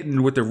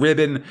Kitten with the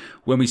ribbon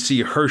when we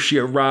see Hershey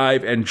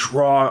arrive and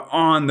draw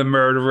on the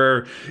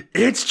murderer.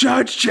 It's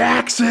Judge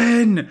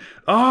Jackson!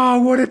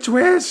 Oh, what a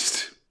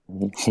twist!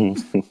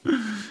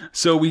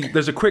 So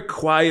there's a quick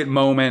quiet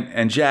moment,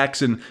 and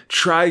Jackson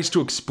tries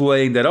to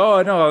explain that,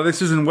 oh, no,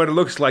 this isn't what it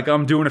looks like.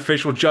 I'm doing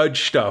official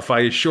judge stuff,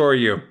 I assure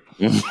you.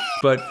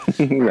 But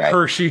right.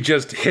 Hershey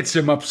just hits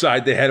him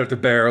upside the head with the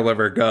barrel of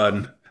her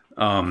gun.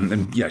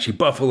 She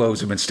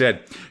buffaloes him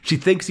instead. She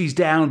thinks he's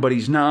down, but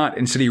he's not.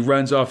 Instead, he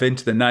runs off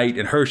into the night,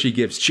 and Hershey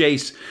gives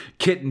chase.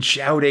 Kitten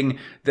shouting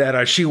that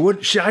I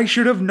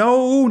should have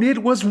known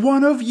it was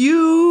one of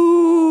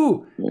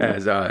you.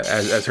 As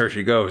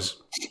Hershey goes.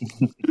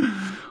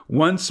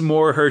 Once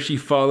more, Hershey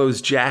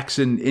follows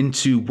Jackson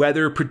into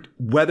weather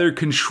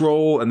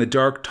control and the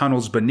dark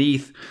tunnels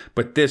beneath,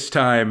 but this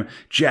time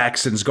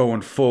Jackson's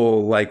going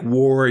full like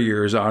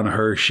warriors on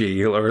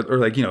Hershey, or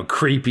like,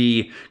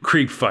 creepy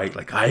creep fight.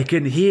 Like, I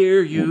can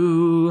hear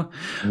you,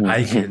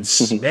 I can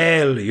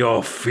smell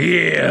your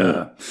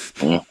fear,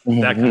 that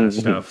kind of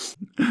stuff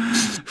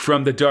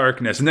from the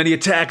darkness. And then he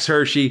attacks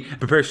Hershey,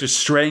 prepares to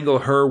strangle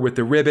her with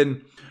the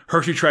ribbon.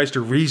 Hershey tries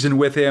to reason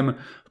with him,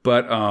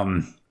 but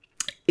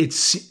it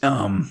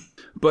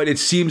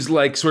seems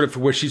like, sort of for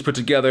what she's put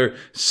together,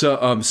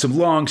 some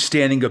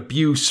long-standing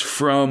abuse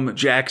from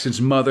Jackson's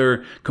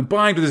mother,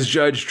 combined with his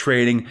judge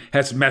training,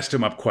 has messed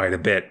him up quite a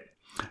bit.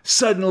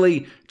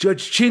 Suddenly,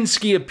 Judge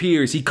Chinsky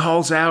appears. He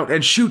calls out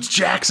and shoots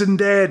Jackson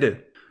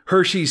dead.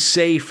 Hershey's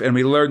safe, and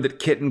we learn that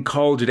Kitten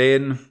called it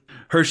in.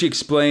 Hershey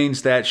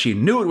explains that she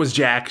knew it was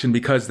Jackson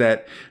because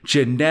that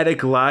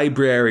genetic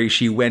library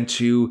she went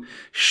to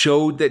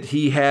showed that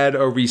he had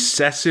a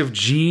recessive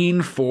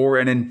gene for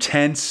an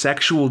intense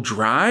sexual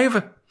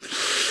drive.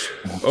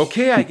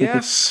 Okay, I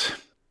guess.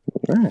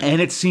 And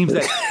it seems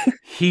that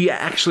he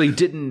actually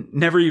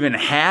never even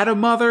had a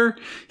mother.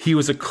 He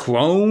was a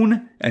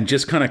clone and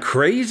just kind of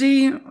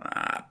crazy.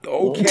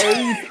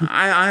 Okay,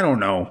 I don't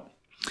know.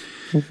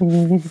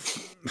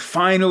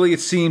 Finally, it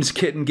seems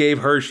Kitten gave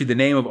Hershey the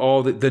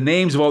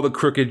names of all the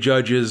crooked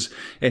judges,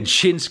 and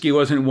Chinsky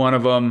wasn't one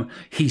of them.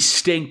 He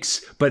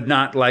stinks, but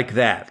not like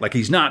that. Like,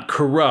 he's not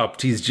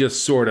corrupt. He's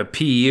just sort of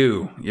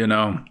PU, you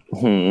know?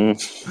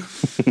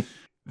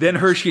 Then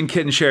Hershey and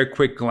Kitten share a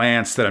quick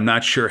glance that I'm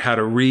not sure how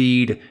to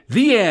read.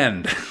 The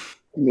end.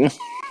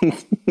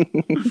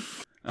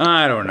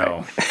 I don't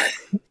know.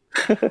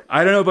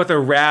 I don't know about the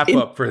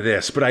wrap-up for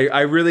this, but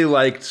I really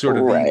liked sort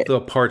of the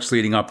parts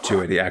leading up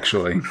to it,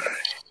 actually.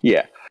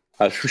 Yeah,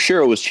 for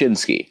sure it was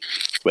Chinsky,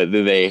 but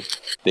they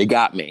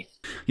got me.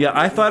 Yeah,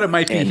 I thought it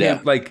might be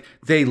him. Like,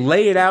 they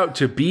lay it out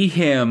to be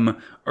him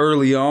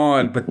early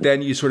on, but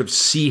then you sort of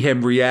see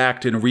him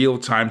react in real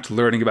time to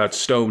learning about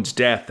Stone's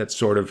death. That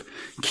sort of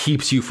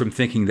keeps you from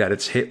thinking that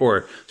it's him,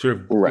 or sort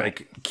of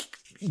like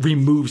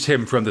removes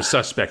him from the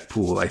suspect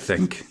pool, I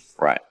think.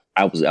 Right.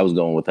 I was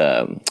going with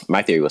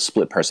my theory was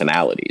split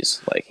personalities.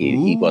 Like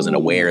he wasn't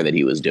aware that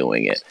he was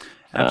doing it.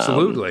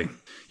 Absolutely.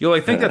 I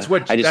think that's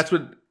what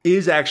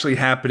is actually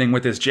happening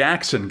with this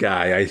Jackson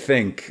guy, I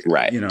think.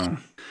 Right.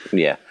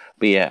 Yeah.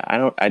 But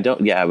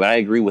but I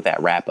agree with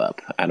that wrap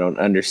up. I don't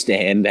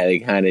understand that he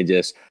kind of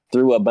just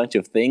threw a bunch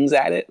of things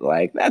at it.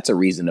 Like, that's a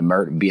reason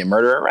to be a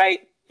murderer, right?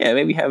 Yeah,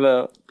 maybe have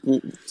a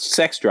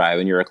sex drive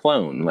and you're a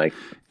clone. Like,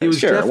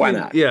 sure, why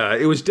not? Yeah,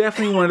 it was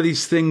definitely one of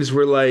these things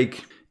where,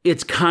 like,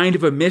 it's kind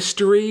of a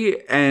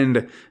mystery,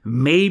 and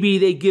maybe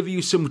they give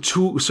you some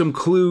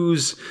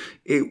clues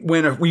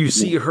when you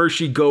see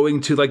Hershey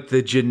going to, like,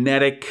 the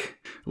genetic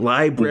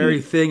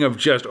library thing of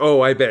just,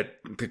 I bet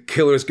the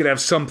killer's gonna have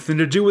something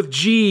to do with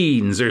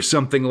genes or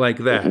something like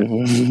that.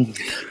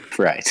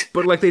 Right.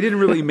 But, like, they didn't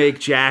really make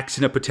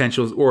Jackson a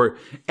potential, or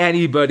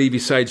anybody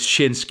besides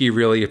Chinsky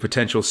really a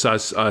potential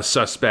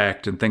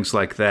suspect and things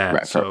like that.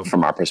 Right, so,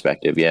 from our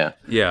perspective, yeah.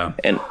 Yeah.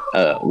 And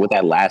with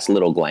that last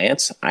little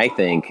glance, I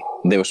think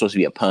there was supposed to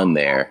be a pun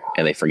there,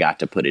 and they forgot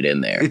to put it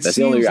in there. That's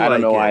the only reason. I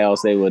don't know why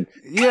else they would.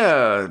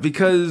 Yeah,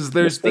 because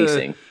there's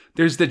the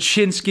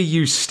Chinsky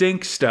you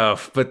stink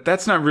stuff, but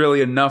that's not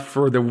really enough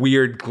for the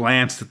weird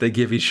glance that they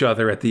give each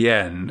other at the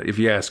end, if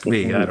you ask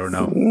me. I don't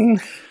know.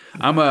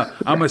 I'm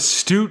a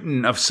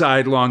student of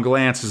sidelong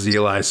glances,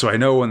 Eli, so I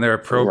know when they're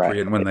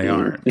appropriate and when they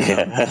aren't.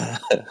 Yeah.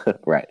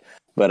 Right.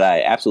 But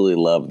I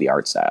absolutely love the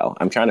art style.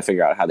 I'm trying to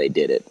figure out how they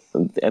did it.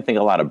 I think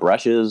a lot of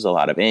brushes, a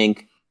lot of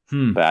ink,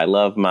 but I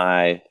love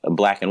my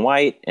black and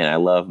white, and I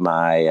love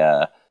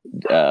my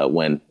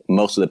when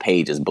most of the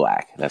page is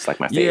black. That's like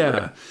my favorite.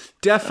 Yeah,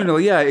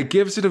 definitely. Yeah, it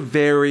gives it a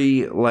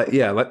very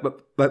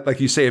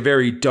like you say, a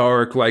very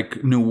dark,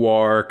 like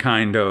noir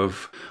kind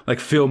of, like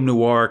film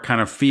noir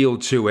kind of feel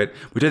to it,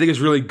 which I think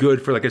is really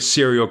good for like a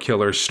serial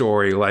killer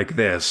story like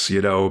this.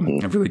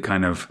 Really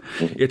kind of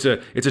it's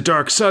a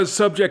dark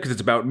subject because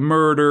it's about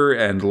murder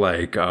and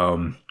like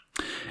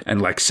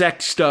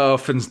sex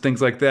stuff and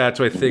things like that.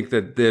 So I think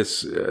that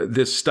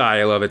this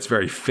style of it's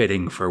very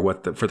fitting for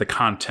the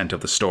content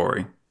of the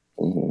story.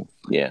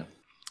 Mm-hmm. Yeah,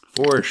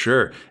 for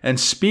sure. And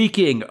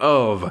speaking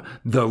of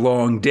the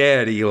long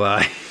dead,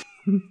 Eli,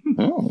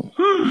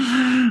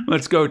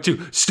 let's go to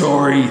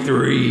Story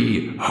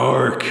 3,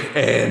 Hark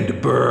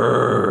and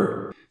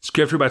Burr.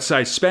 Script robot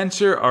Cy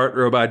Spencer, art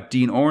robot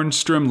Dean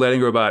Ornstrom,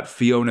 letting robot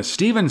Fiona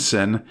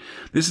Stevenson.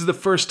 This is the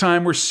first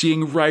time we're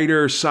seeing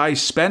writer Cy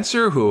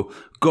Spencer, who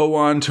go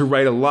on to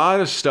write a lot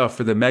of stuff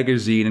for the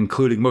magazine,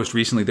 including most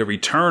recently The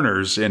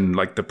Returners in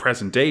like the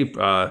present day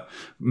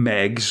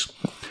Megs.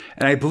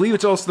 And I believe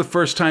it's also the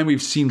first time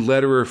we've seen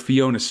letterer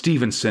Fiona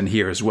Stevenson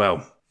here as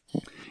well.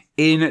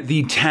 In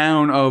the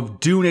town of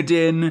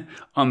Dunedin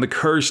on the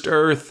Cursed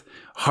Earth,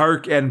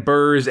 Hark and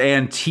Burr's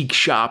antique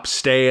shop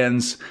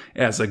stands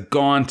as the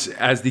gaunt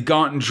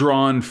and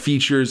drawn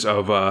features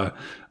as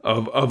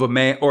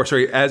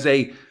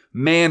a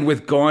man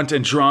with gaunt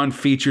and drawn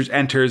features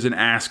enters and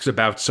asks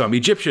about some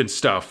Egyptian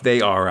stuff.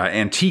 They are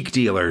antique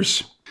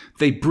dealers.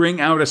 They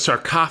bring out a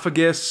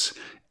sarcophagus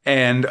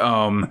and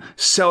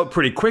sell it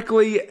pretty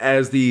quickly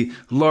as the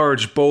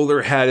large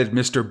bowler-hatted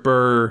Mr.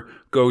 Burr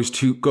goes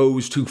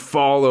to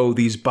follow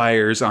these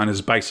buyers on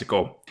his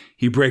bicycle.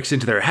 He breaks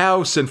into their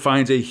house and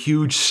finds a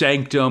huge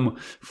sanctum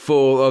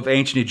full of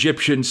ancient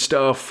Egyptian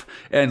stuff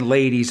and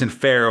ladies in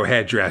pharaoh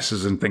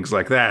headdresses and things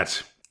like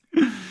that.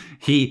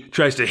 He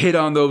tries to hit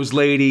on those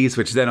ladies,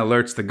 which then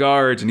alerts the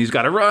guards, and he's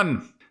got to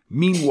run.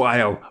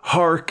 Meanwhile,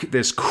 Hark,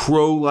 this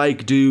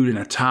crow-like dude in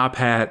a top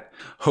hat,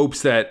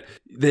 hopes that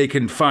they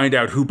can find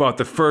out who bought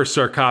the first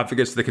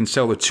sarcophagus so they can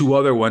sell the two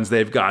other ones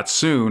they've got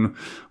soon,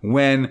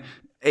 when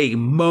a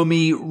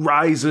mummy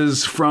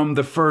rises from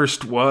the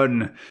first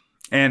one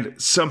and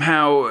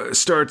somehow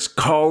starts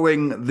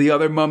calling the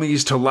other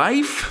mummies to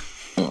life.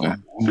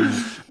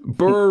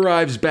 Burr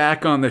arrives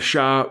back at the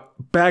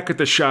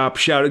shop,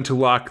 shouting to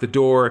lock the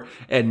door,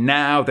 and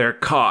now they're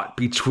caught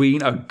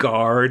between a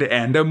guard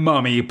and a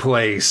mummy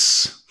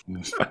place.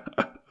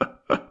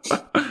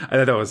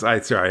 I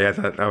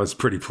thought I was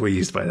pretty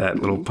pleased by that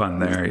little pun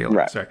there.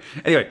 Right. Sorry.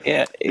 Anyway.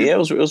 Yeah, it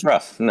was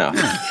rough. No.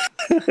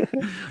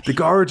 The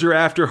guards are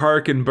after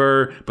Hark and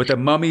Burr, but the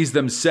mummies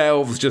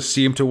themselves just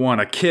seem to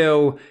want to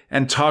kill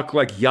and talk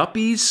like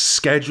yuppies,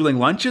 scheduling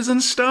lunches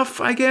and stuff,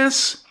 I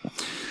guess.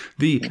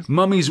 The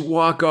mummies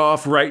walk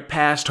off right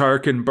past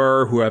Hark and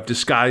Burr, who have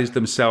disguised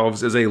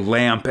themselves as a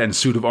lamp and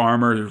suit of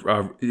armor,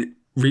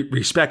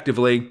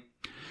 respectively.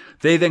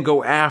 They then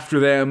go after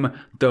them.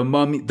 The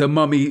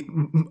mummy,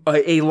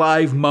 a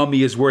live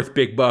mummy is worth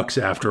big bucks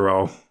after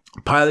all.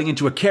 Piling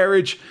into a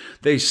carriage,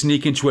 they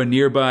sneak into a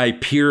nearby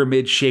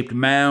pyramid-shaped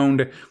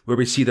mound where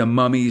we see the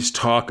mummies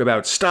talk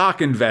about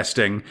stock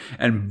investing,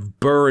 and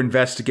Burr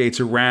investigates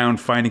around,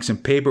 finding some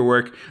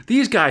paperwork.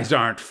 These guys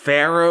aren't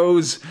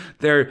pharaohs.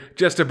 They're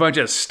just a bunch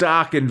of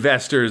stock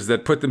investors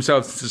that put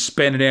themselves in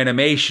suspended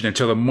animation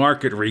until the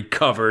market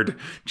recovered.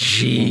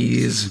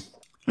 Jeez.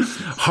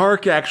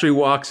 Hark actually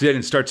walks in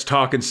and starts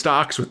talking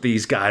stocks with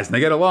these guys, and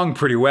they get along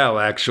pretty well,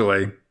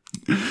 actually.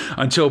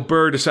 Until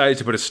Burr decides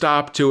to put a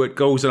stop to it,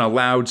 goes on a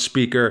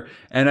loudspeaker,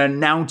 and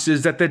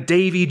announces that the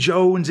Davy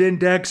Jones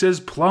Index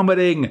is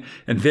plummeting,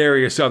 and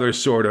various other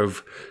sort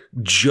of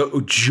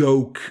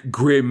joke,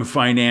 grim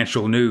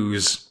financial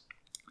news.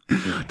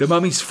 The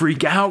mummies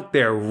freak out.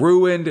 They're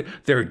ruined.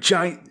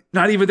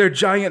 Not even their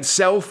giant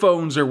cell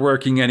phones are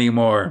working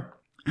anymore.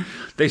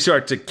 They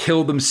start to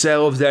kill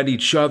themselves and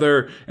each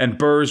other, and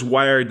Burr's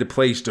wired the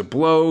place to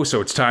blow, so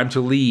it's time to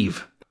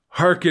leave.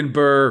 Hark and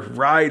Burr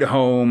ride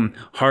home.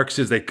 Hark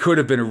says they could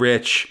have been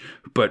rich,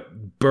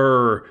 but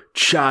Burr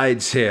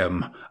chides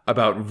him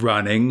about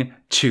running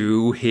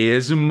to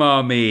his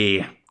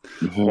mummy.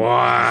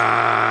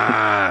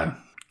 Wow.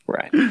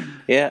 Right.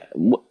 Yeah,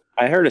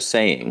 I heard a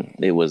saying.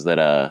 It was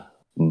that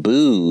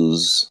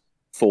booze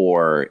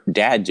for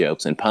dad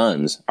jokes and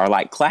puns are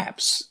like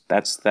claps.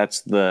 That's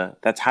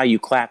how you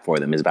clap for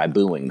them, is by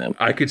booing them.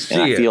 I could see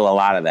and it. I feel a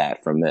lot of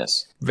that from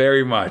this.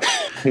 Very much.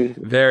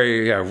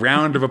 Very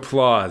round of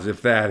applause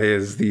if that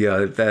is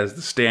the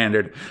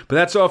standard. But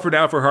that's all for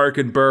now for Hark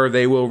and Burr.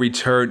 They will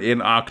return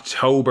in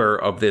October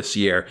of this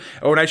year.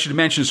 Oh, and I should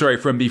mention,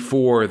 from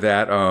before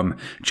that,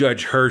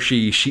 Judge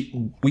Hershey,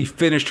 we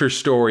finished her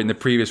story in the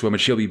previous one,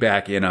 but she'll be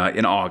back in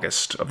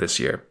August of this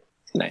year.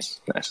 Nice.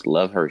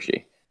 Love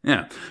Hershey.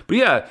 Yeah. But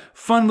yeah,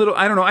 fun little,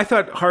 I don't know. I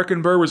thought Hark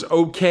and Burr was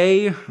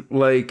okay.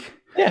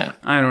 Yeah.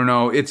 I don't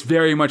know. It's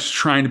very much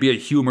trying to be a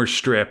humor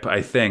strip,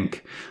 I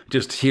think.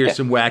 Just here's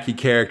some wacky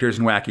characters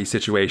and wacky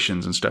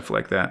situations and stuff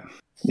like that.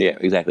 Yeah,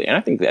 exactly. And I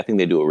think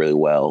they do it really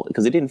well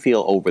because it didn't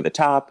feel over the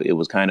top. It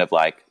was kind of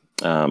like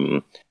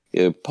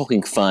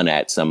poking fun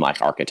at some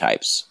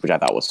archetypes, which I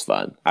thought was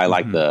fun. I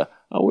like the,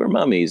 we're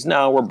mummies.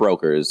 No, we're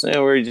brokers. We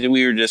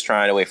were just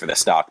trying to wait for the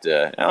stock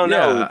to,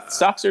 no,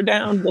 stocks are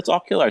down. Let's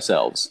all kill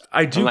ourselves.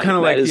 I do kind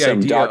of like the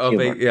idea of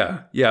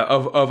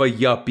of a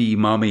yuppie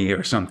mummy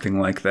or something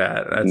like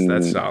that.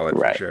 That's solid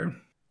for sure.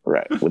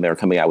 Right. When they were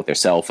coming out with their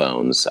cell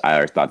phones,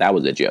 I thought that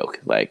was a joke.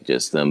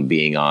 Just them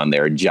being on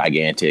their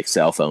gigantic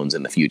cell phones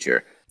in the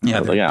future. Yeah,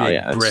 the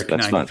big brick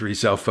 93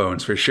 cell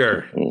phones for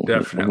sure.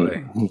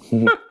 Definitely.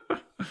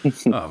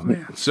 Oh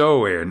man, so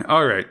weird.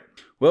 All right.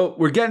 Well,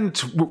 we're getting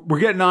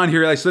on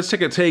here. Let's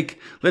take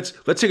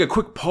a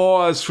quick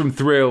pause from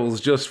Thrills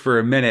just for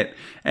a minute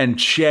and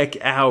check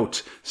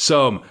out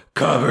some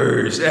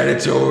covers,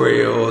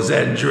 editorials,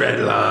 and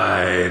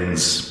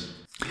dreadlines.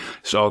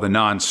 So all the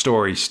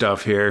non-story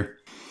stuff here.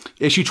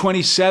 Issue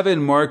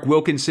 27, Mark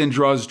Wilkinson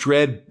draws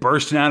Dredd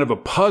bursting out of a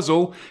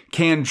puzzle.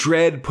 Can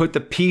Dredd put the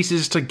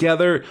pieces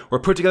together, or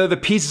put together the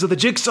pieces of the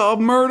Jigsaw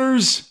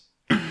murders?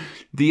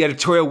 The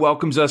editorial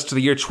welcomes us to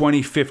the year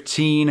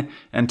 2015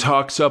 and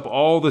talks up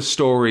all the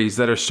stories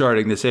that are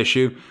starting this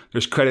issue.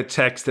 There's credit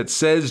text that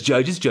says,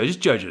 judges, judges,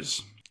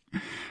 judges.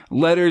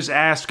 Letters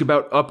ask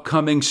about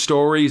upcoming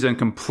stories and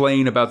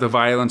complain about the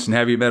violence in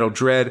Heavy Metal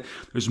Dread.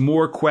 There's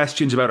more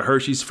questions about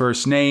Hershey's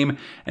first name,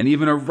 and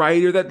even a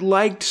writer that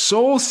liked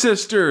Soul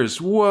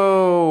Sisters.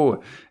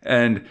 Whoa!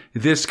 And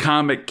this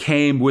comic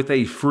came with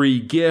a free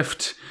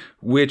gift,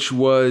 which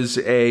was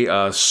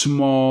a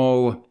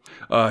small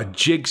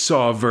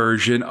Jigsaw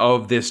version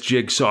of this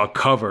Jigsaw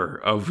cover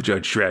of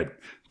Judge Dredd.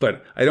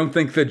 But I don't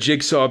think the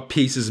Jigsaw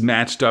pieces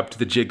matched up to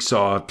the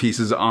Jigsaw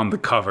pieces on the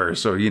cover.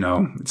 So,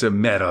 it's a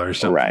meta or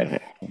something.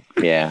 Right.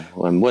 Yeah.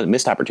 Well,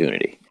 missed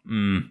opportunity.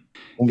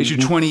 Issue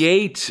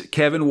 28,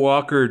 Kevin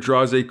Walker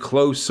draws a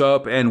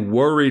close-up and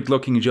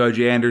worried-looking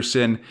Judge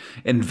Anderson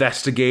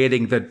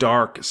investigating the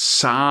dark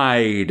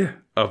side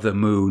of the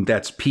moon.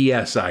 That's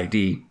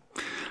P-S-I-D-E.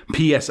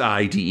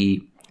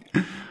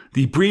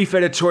 The brief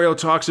editorial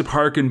talks of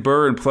Hark and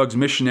Burr and plugs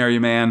Missionary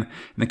Man, and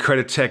the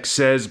credit text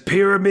says,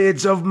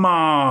 Pyramids of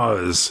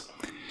Mars.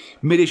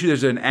 Mid-issue,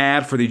 there's an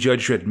ad for the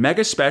Judge Dredd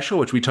Mega Special,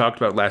 which we talked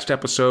about last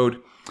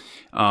episode,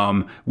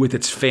 with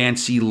its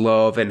fancy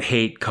love and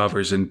hate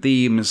covers and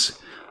themes.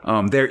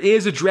 There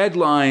is a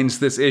Dreadlines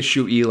this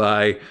issue,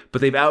 Eli,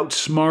 but they've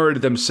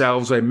outsmarted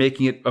themselves by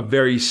making it a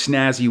very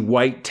snazzy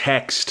white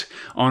text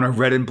on a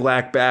red and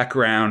black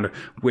background,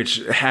 which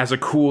has a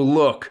cool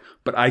look,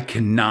 but I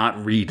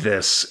cannot read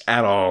this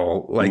at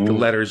all. Like, the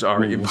letters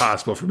are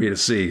impossible for me to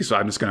see, so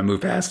I'm just going to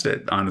move past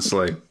it,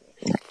 honestly.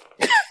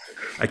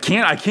 I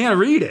can't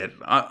read it.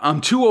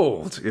 I'm too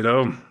old, you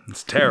know?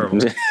 It's terrible.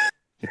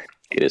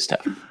 It is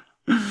tough.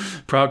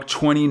 Prog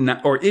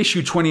 29, or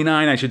issue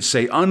 29, I should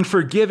say,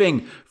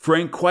 Unforgiving.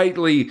 Frank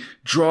Quitely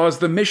draws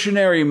the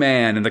Missionary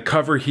Man, and the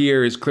cover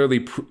here is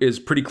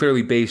pretty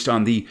clearly based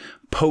on the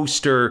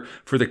poster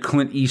for the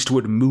Clint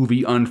Eastwood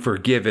movie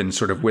Unforgiven,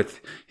 sort of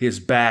with his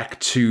back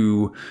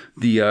to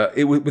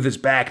with his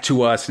back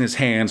to us and his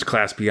hands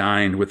clasped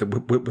behind with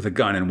a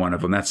gun in one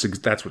of them. That's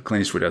what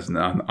Clint Eastwood does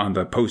on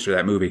the poster of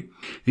that movie.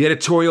 The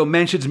editorial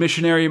mentions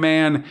Missionary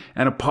Man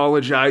and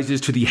apologizes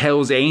to the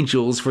Hells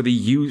Angels for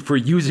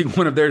using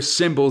one of their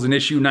symbols in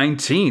issue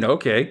 19.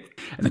 Okay.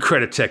 And the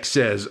credit text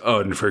says,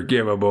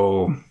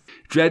 unforgivable.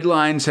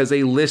 Dreadlines has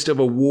a list of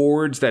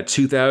awards that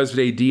 2000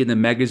 AD and the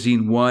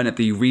magazine won at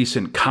the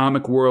recent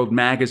Comic World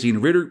magazine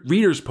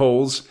readers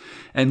polls,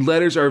 and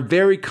letters are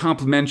very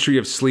complimentary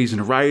of Sleaze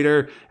and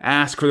Ryder.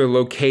 Ask for the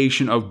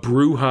location of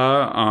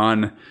Bruja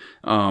on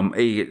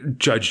a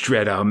Judge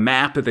Dredd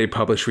map that they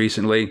published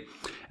recently.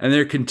 And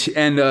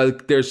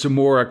there's some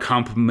more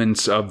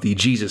compliments of the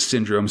Jesus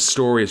Syndrome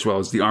story, as well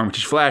as the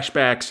Armitage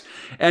flashbacks,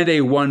 and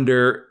a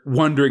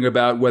wondering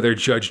about whether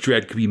Judge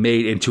Dredd could be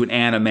made into an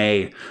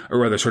anime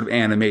or other sort of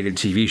animated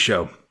TV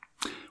show,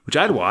 which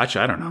I'd watch.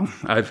 I don't know.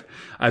 I've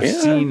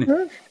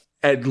seen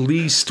at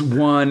least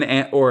one,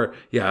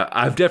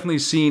 I've definitely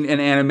seen an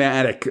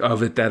animatic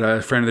of it that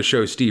a friend of the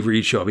show, Steve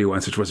Reed, showed me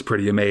once, which was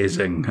pretty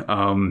amazing.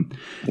 And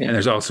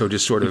there's also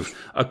just sort of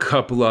a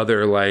couple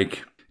other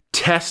like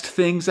test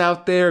things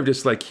out there,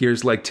 just like,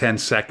 here's like 10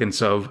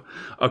 seconds of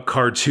a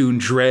cartoon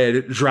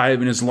Dredd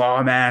driving his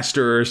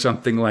Lawmaster or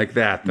something like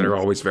that are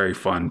always very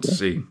fun to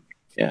see.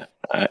 Yeah,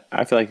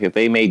 I feel like if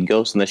they made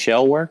Ghost in the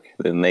Shell work,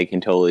 then they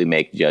can totally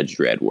make Judge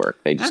Dredd work.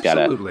 They just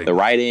the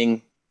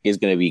writing is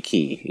going to be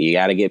key. You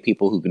got to get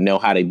people who know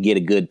how to get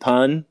a good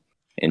pun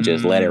and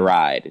just let it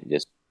ride.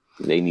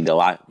 They need a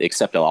lot,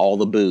 except all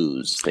the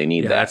booze. They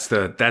need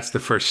that. That's the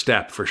first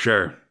step for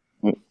sure.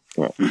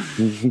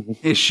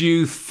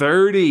 Issue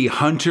 30,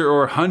 Hunter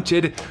or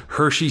Hunted.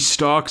 Hershey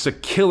stalks a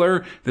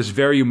killer. This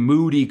very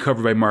moody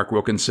cover by Mark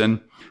Wilkinson.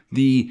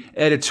 The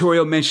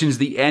editorial mentions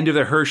the end of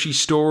the Hershey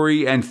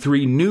story and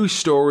 3 new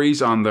stories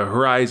on the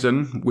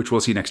horizon, which we'll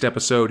see next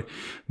episode.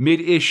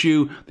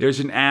 Mid-issue, there's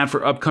an ad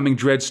for upcoming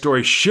Dredd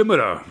story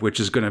Shimura, which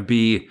is going to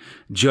be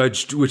a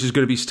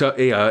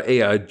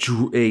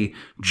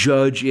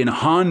judge in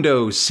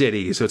Hondo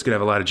City. So it's going to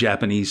have a lot of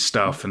Japanese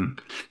stuff and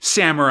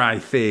samurai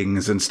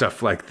things and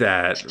stuff like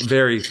that.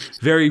 Very,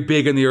 very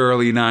big in the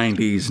early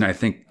 90s, and I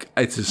think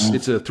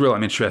it's a thrill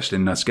I'm interested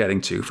in us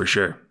getting to for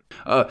sure.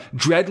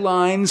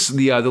 Dreadlines,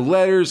 the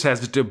letters,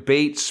 has a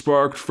debate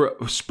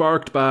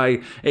sparked by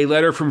a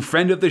letter from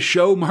friend of the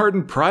show,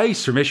 Martin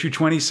Price, from issue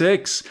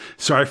 26.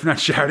 Sorry for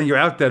not shouting you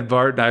out then,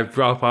 Bart. I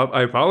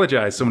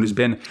apologize. Someone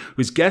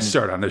who's guest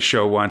starred on the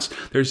show once.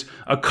 There's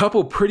a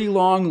couple pretty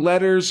long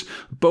letters,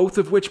 both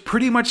of which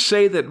pretty much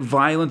say that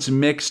violence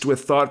mixed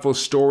with thoughtful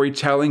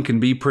storytelling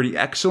can be pretty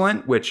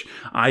excellent, which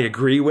I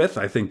agree with.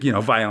 I think,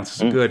 violence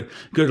is a good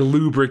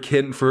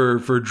lubricant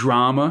for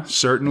drama,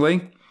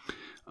 certainly.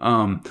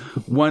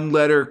 One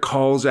letter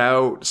calls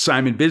out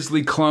Simon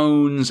Bisley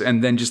clones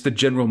and then just the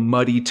general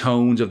muddy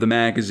tones of the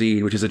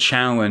magazine, which is a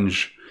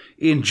challenge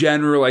in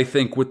general, I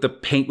think, with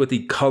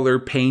the color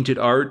painted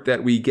art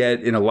that we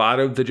get in a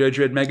lot of the Judge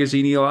Dredd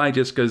magazine, Eli,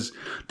 just because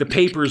the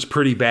paper is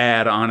pretty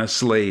bad,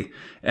 honestly.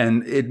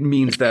 And it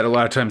means that a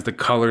lot of times the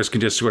colors can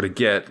just sort of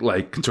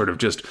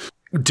just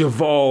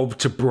devolve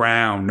to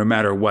brown no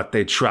matter what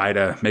they try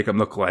to make them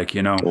look like,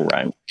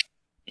 Right.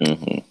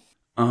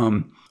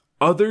 Mm-hmm.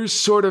 Others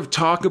sort of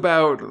talk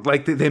about,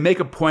 like, they make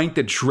a point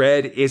that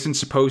Dredd isn't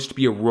supposed to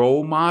be a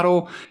role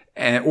model,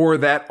 or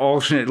that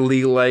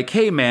alternately, like,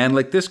 hey, man,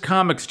 like, this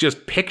comic's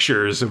just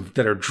pictures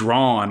that are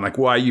drawn. Like,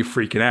 why are you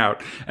freaking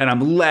out? And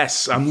I'm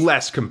less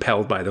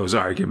compelled by those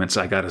arguments,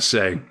 I gotta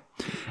say.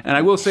 And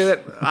I will say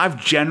that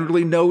I've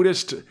generally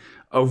noticed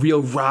a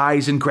real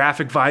rise in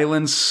graphic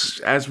violence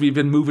as we've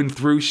been moving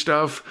through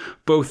stuff,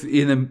 both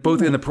in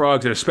the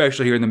progs and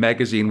especially here in the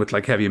magazine with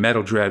like Heavy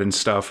Metal Dredd and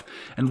stuff.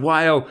 And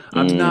while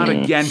I'm not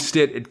against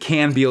it, it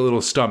can be a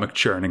little stomach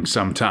churning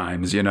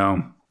sometimes,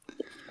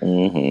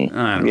 Mm-hmm.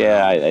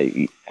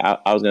 I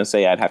was gonna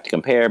say I'd have to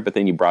compare, but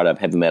then you brought up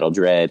Heavy Metal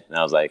Dredd, and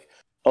I was like,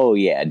 oh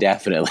yeah,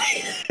 definitely.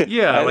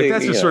 Yeah, like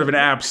that's just sort of an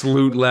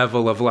absolute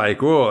level of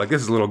like, whoa, like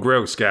this is a little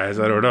gross, guys.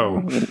 I don't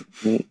know.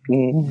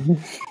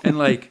 And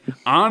like,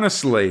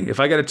 honestly, if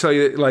I got to tell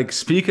you, like,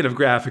 speaking of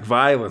graphic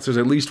violence, there's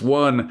at least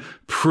one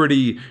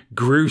pretty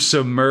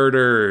gruesome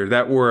murder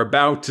that we're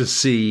about to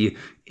see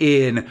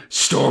in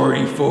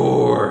Story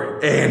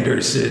 4,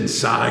 Anderson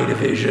Side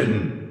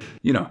Division.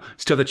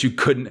 Stuff that you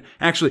couldn't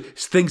actually,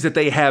 things that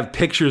they have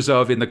pictures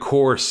of in the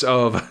course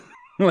of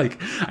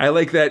Like, I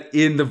like that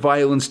in the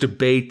violence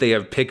debate, they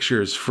have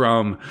pictures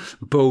from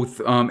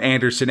both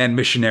Anderson and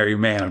Missionary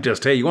Man of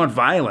just, hey, you want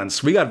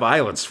violence? We got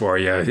violence for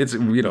you. It's,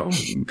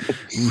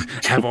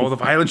 have all the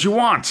violence you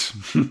want.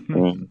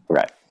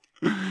 Right.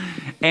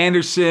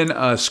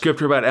 Anderson,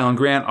 script about Alan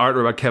Grant, art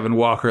about Kevin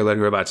Walker,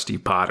 letter about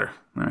Steve Potter.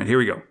 All right, here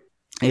we go.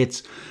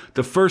 It's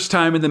the first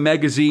time in the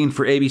magazine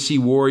for ABC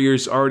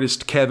Warriors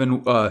artist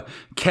Kevin or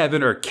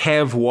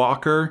Kev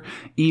Walker,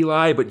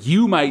 Eli, but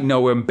you might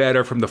know him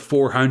better from the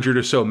 400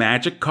 or so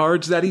Magic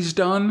cards that he's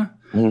done.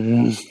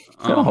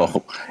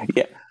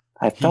 Yeah.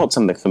 I felt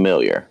something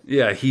familiar.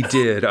 Yeah, he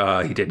did.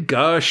 He did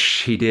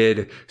Gush. He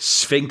did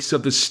Sphinx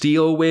of the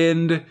Steel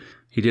Wind.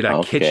 He did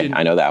Kitchen.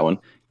 I know that one.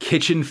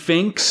 Kitchen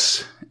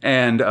Finks.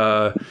 And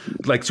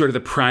like sort of the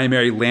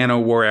primary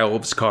Llanowar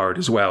Elves card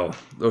as well.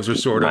 Those are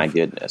sort of my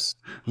goodness.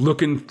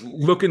 Looking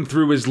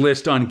through his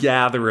list on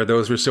Gatherer,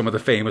 those were some of the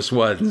famous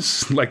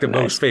ones, like the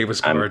most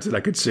famous cards that I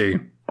could see.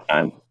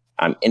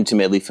 I'm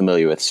intimately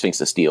familiar with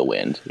Sphinx of Steel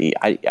Wind.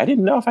 I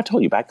didn't know if I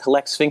told you, but I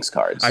collect Sphinx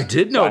cards. I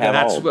did know that.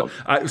 That's what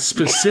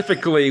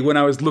specifically when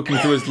I was looking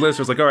through his list,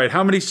 I was like, all right,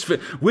 how many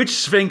which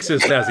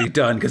Sphinxes has he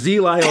done? Because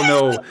Eli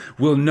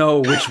will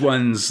know which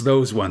ones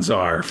those ones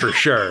are for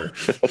sure.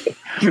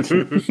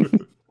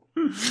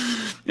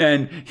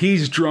 And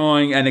he's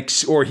drawing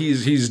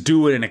he's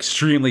doing an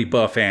extremely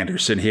buff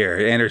Anderson here.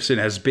 Anderson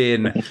has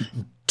been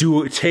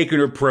taking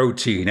her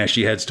protein as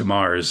she heads to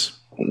Mars.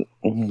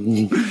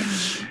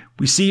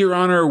 We see her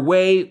on her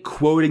way,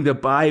 quoting the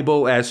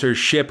Bible as her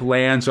ship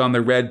lands on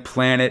the red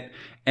planet,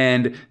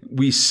 and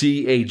we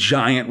see a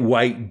giant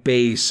white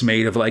base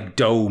made of like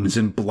domes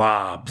and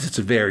blobs. It's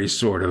a very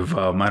sort of,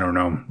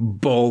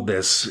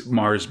 bulbous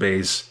Mars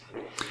base.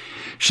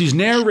 She's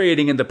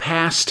narrating in the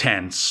past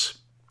tense,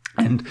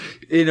 and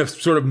in a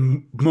sort of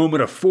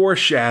moment of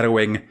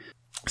foreshadowing,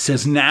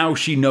 says now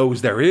she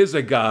knows there is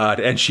a God,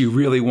 and she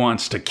really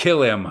wants to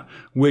kill him,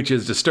 which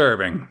is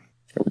disturbing.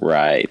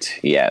 Right.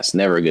 Yes.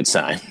 Never a good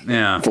sign.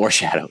 Yeah.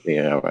 Foreshadow.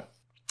 Right.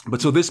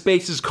 But so this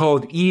base is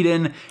called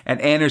Eden,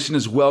 and Anderson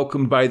is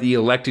welcomed by the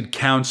elected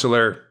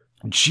counselor,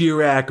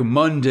 Jirak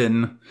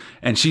Munden,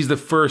 and she's the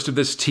first of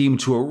this team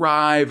to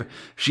arrive.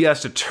 She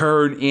has to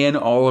turn in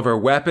all of her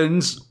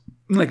weapons,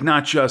 like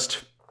not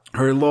just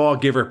her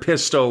lawgiver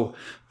pistol,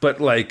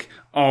 but like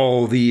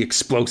all the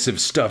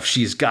explosive stuff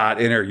she's got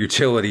in her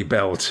utility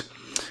belt.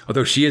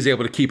 Although she is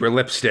able to keep her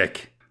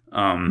lipstick.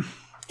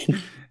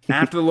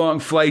 After the long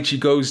flight, she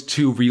goes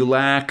to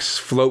relax,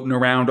 floating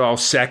around all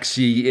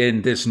sexy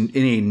in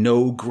a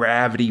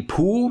no-gravity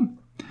pool.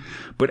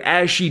 But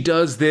as she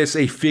does this,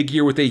 a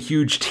figure with a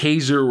huge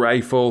taser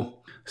rifle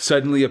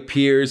suddenly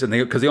appears, and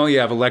because they only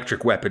have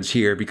electric weapons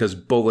here, because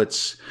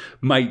bullets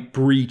might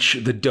breach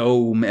the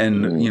dome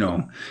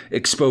and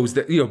expose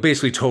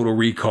basically Total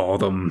Recall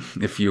them,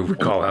 if you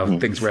recall how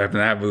things were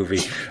happening in that movie.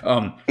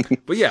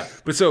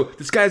 But so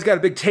this guy's got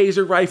a big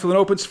taser rifle and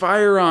opens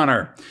fire on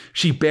her.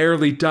 She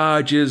barely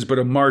dodges, but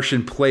a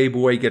Martian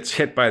playboy gets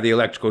hit by the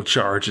electrical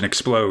charge and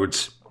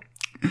explodes.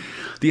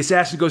 The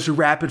assassin goes to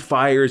rapid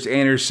fires.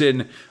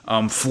 Anderson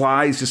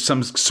flies to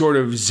some sort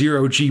of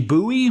zero-G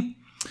buoy.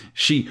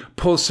 She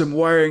pulls some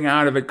wiring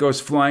out of it,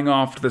 goes flying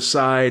off to the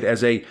side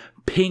as a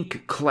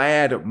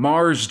pink-clad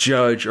Mars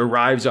judge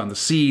arrives on the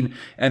scene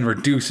and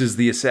reduces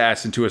the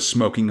assassin to a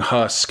smoking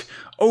husk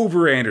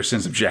over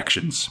Anderson's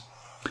objections.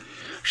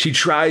 She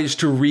tries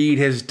to read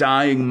his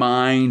dying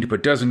mind,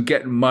 but doesn't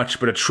get much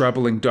but a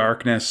troubling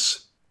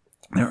darkness.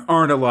 There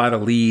aren't a lot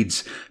of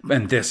leads,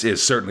 and this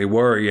is certainly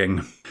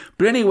worrying.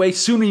 But anyway,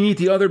 soon we meet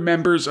the other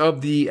members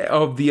of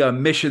the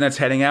mission that's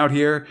heading out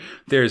here.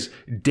 There's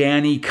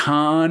Danny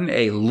Kahn,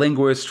 a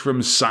linguist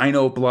from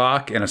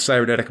Sinoblock and a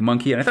cybernetic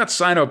monkey. And I thought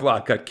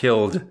Sinoblock got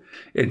killed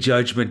in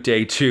Judgment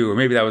Day 2, or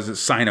maybe that was at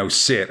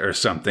Sino-Sit or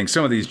something.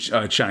 Some of these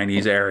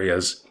Chinese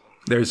areas.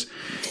 There's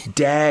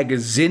Dag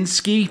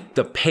Zinski,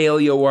 the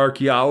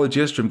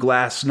paleoarchaeologist from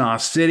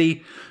Glasnost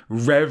City,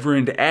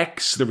 Reverend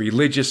X, the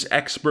religious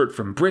expert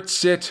from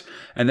Britsit,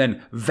 and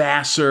then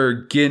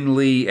Vassar,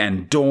 Ginley,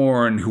 and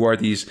Dorn, who are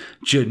these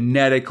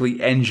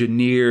genetically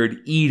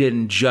engineered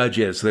Eden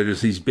judges. So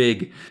there's these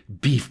big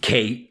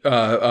beefcake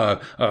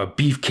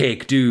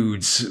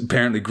dudes,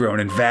 apparently grown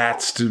in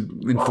vats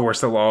to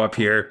enforce the law up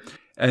here.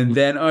 And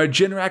then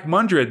Jinrak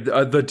Mundred,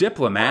 the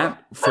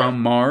diplomat from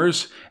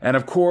Mars. And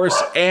of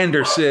course,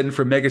 Anderson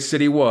from Mega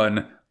City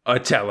 1, a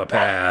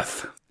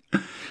telepath.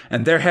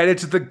 And they're headed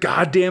to the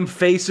goddamn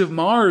face of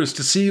Mars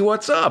to see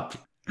what's up.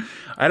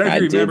 I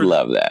did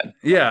love that.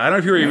 Yeah, I don't know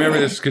if you remember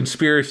this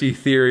conspiracy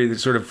theory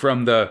that's sort of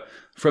from the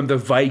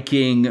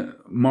Viking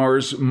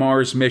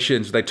Mars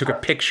missions. They took a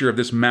picture of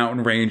this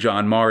mountain range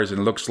on Mars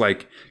and it looks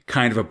like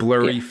kind of a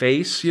blurry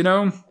face,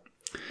 Yeah.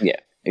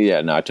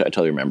 Yeah, no, I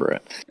totally remember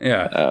it.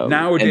 Yeah.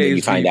 Nowadays, and then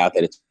you find out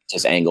that it's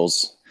just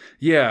angles.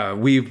 Yeah,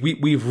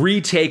 we've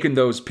retaken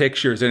those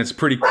pictures, and it's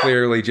pretty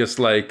clearly just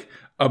like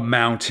a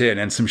mountain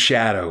and some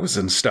shadows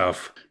and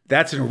stuff.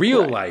 That's in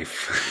real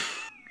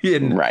life.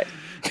 In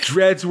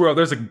Dredd's world,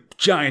 there's a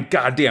giant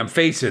goddamn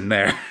face in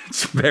there.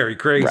 It's very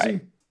crazy.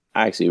 Right.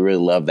 I actually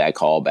really love that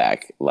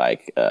callback.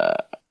 Like,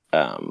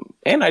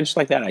 And I just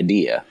like that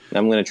idea.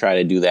 I'm going to try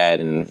to do that.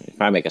 And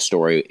if I make a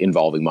story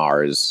involving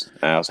Mars,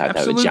 I also have to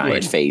have a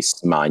giant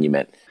face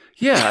monument.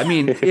 Yeah, I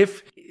mean,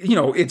 if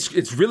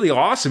it's really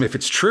awesome if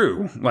it's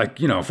true. Like,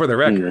 for the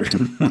record,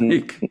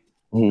 and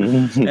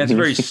it's a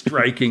very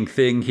striking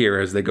thing here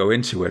as they go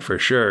into it for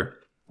sure.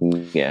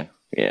 Yeah.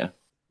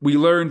 We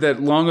learned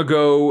that long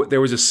ago there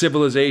was a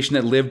civilization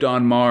that lived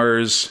on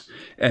Mars,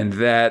 and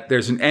that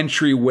there's an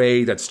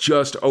entryway that's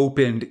just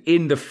opened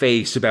in the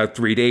face about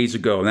 3 days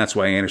ago, and that's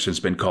why Anderson's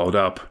been called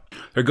up.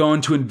 They're going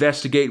to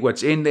investigate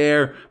what's in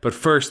there, but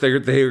first they're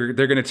going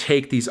to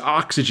take these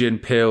oxygen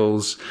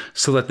pills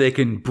so that they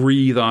can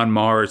breathe on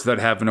Mars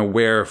without having to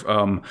wear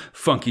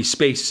funky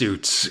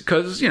spacesuits.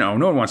 Because, no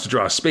one wants to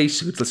draw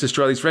spacesuits. Let's just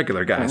draw these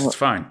regular guys. It's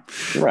fine.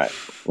 Right.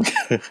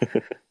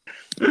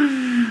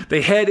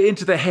 They head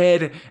into the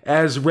head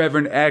as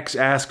Reverend X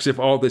asks if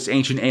all this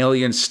ancient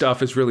alien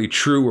stuff is really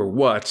true or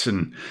what,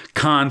 and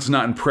Khan's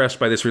not impressed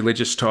by this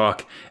religious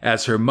talk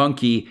as her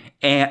monkey,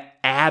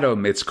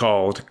 Adam it's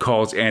called,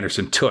 calls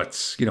Anderson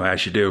Toots,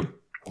 as you do.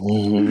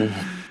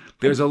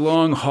 There's a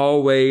long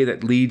hallway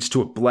that leads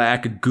to a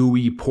black,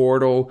 gooey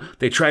portal.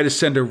 They try to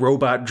send a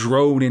robot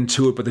drone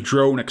into it, but the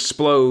drone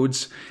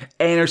explodes.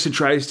 Anderson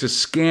tries to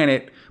scan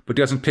it, but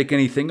doesn't pick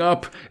anything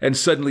up, and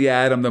suddenly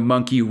Adam the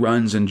monkey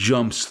runs and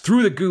jumps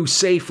through the goo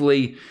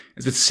safely,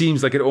 as it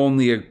seems like it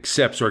only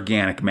accepts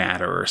organic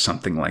matter or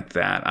something like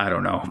that. I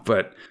don't know,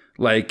 but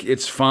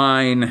it's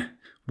fine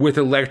with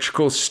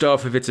electrical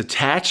stuff if it's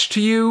attached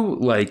to you,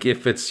 like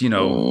if it's,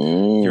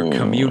 your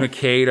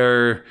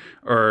communicator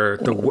or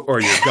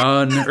your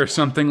gun or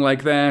something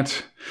like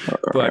that.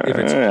 But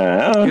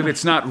if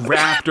it's not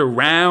wrapped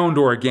around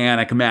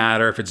organic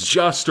matter, if it's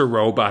just a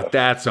robot,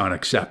 that's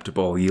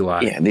unacceptable,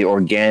 Eli. Yeah, the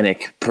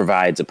organic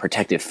provides a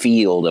protective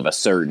field of a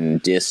certain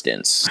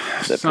distance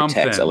that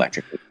protects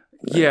electric.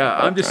 Yeah,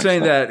 I'm just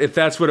saying that if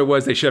that's what it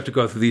was, they should have to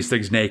go through these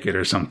things naked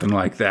or something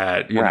like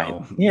that.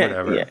 Whatever.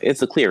 Yeah,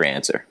 it's a clear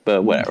answer,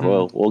 but whatever.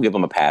 Mm-hmm. We'll give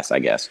them a pass, I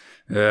guess.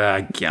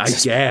 I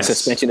guess.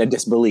 Suspension of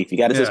disbelief. You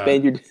got to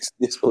suspend your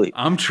disbelief.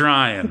 I'm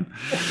trying.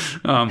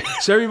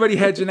 So everybody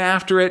heads in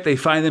after it. They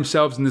find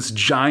themselves in this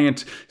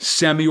giant,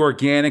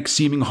 semi-organic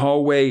seeming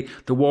hallway.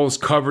 The walls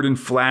covered in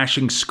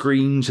flashing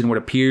screens and what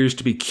appears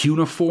to be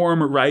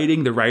cuneiform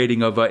writing, the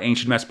writing of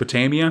ancient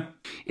Mesopotamia.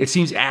 It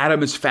seems Adam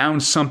has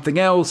found something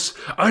else.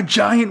 A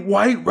giant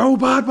white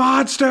robot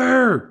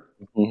monster!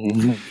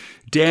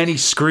 Danny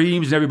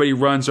screams and everybody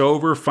runs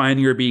over,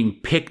 finding her being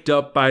picked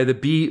up by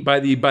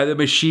the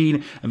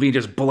machine and being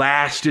just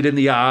blasted in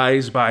the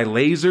eyes by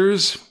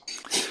lasers,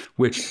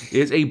 which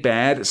is a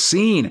bad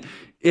scene.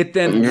 It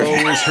then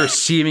lowers her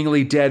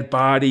seemingly dead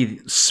body,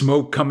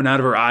 smoke coming out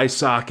of her eye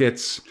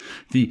sockets.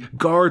 The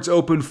guards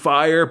open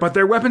fire, but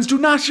their weapons do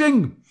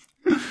nothing.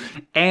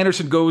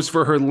 Anderson goes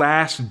for her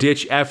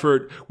last-ditch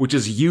effort, which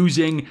is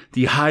using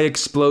the high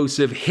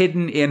explosive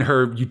hidden in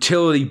her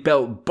utility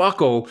belt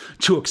buckle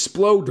to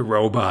explode the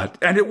robot,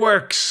 and it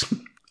works.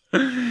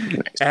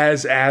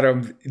 As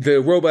Adam,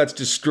 the robot's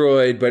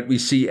destroyed, but we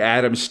see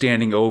Adam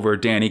standing over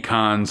Danny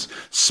Kahn's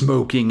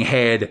smoking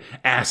head,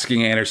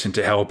 asking Anderson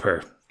to help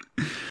her.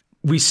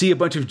 We see a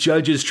bunch of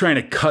judges trying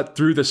to cut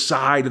through the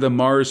side of the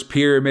Mars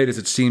pyramid, as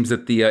it seems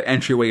that the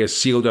entryway is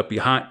sealed up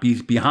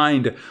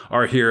behind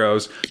our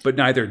heroes, but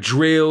neither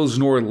drills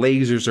nor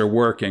lasers are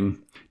working.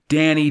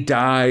 Danny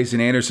dies in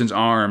Anderson's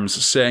arms,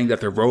 saying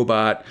that the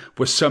robot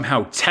was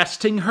somehow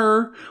testing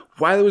her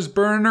while it was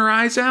burning her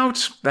eyes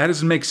out. That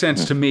doesn't make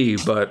sense to me,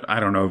 but I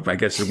don't know. I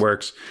guess it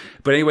works.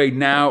 But anyway,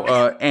 now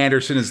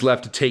Anderson is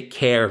left to take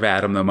care of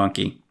Adam the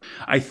monkey.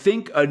 I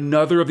think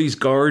another of these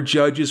guard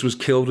judges was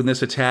killed in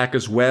this attack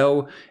as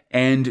well,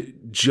 and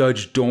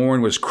Judge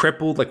Dorn was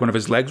crippled, like one of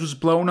his legs was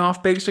blown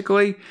off,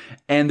 basically,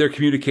 and their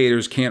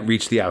communicators can't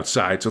reach the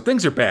outside, so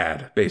things are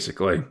bad,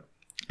 basically.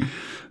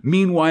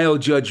 Meanwhile,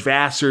 Judge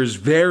Vassar's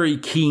very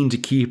keen to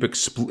keep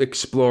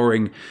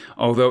exploring,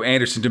 although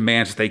Anderson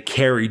demands that they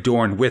carry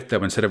Dorn with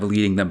them instead of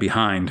leading them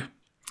behind.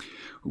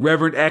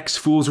 Reverend X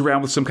fools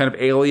around with some kind of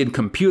alien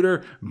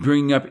computer,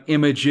 bringing up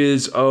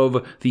images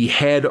of the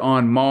head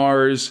on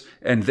Mars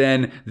and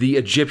then the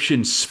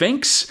Egyptian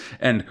Sphinx,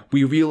 and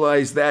we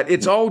realize that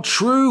it's all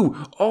true.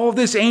 All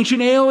this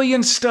ancient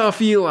alien stuff,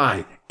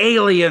 Eli.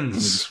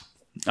 Aliens.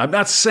 I'm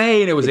not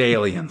saying it was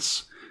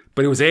aliens,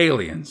 but it was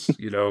aliens,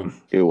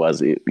 It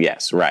was,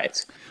 yes,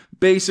 right.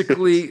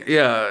 Basically,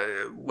 yeah,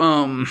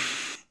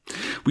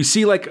 we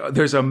see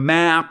there's a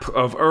map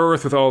of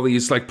Earth with all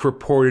these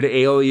purported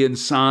alien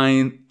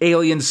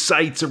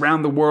sites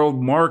around the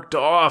world marked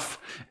off.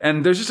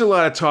 And there's just a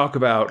lot of talk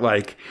about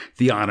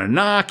the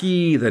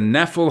Anunnaki, the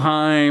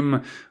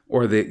Nephilim,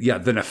 or the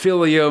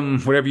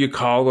Nephilium, whatever you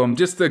call them.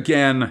 Just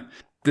again,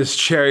 this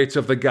Chariots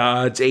of the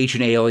Gods,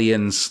 Ancient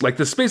Aliens, like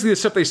this, basically the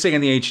stuff they say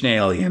in the Ancient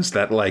Aliens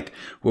that like,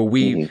 well,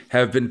 we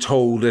have been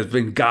told have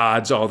been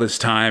gods all this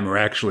time are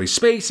actually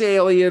space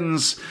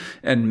aliens,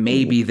 and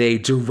maybe they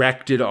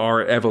directed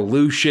our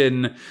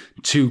evolution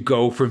to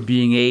go from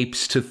being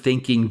apes to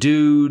thinking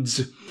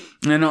dudes.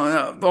 And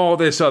all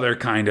this other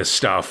kind of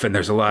stuff. And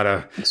there's a lot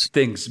of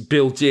things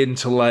built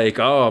into like,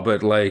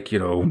 but like,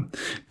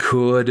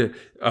 could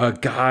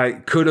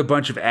a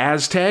bunch of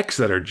Aztecs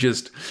that are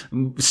just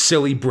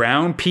silly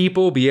brown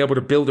people be able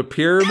to build a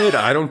pyramid?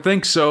 I don't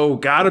think so.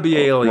 Gotta be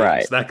aliens.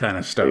 Right. That kind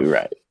of stuff.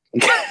 Right.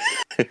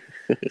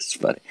 It's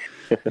funny.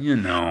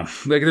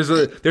 Like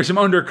there's some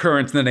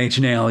undercurrents in the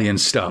Ancient Alien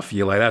stuff.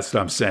 That's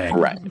what I'm saying.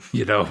 Right.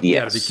 You gotta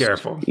be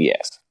careful.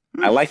 Yes.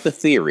 I like the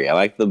theory. I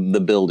like the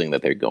building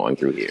that they're going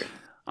through here.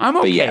 I'm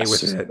okay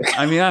with it.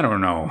 I mean, I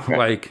don't know.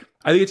 Like,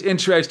 I think it's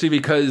interesting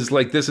because,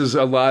 like, this is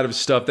a lot of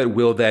stuff that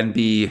will then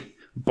be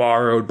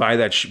borrowed by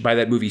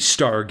that movie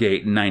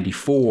Stargate in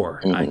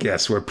 '94. I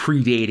guess we're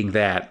predating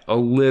that a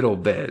little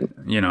bit.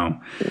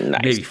 Nice.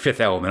 Maybe Fifth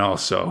Element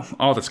also.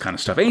 All this kind of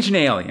stuff. Ancient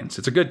Aliens.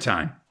 It's a good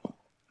time.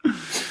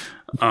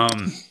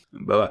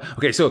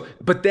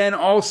 But then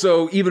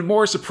also, even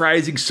more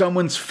surprising,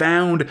 someone's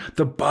found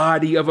the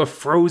body of a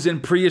frozen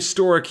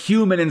prehistoric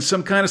human in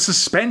some kind of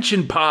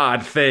suspension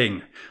pod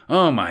thing.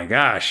 Oh my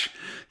gosh.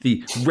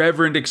 The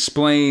Reverend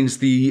explains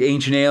the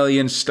Ancient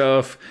Alien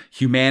stuff.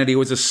 Humanity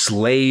was a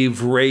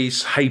slave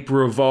race,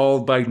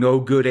 hyper-evolved by no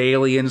good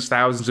aliens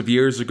thousands of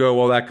years ago,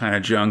 all that kind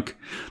of junk.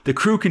 The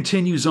crew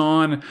continues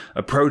on,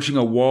 approaching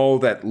a wall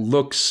that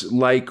looks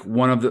like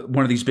one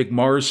of these big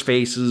Mars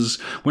faces,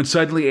 when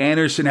suddenly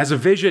Anderson has a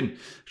vision.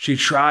 She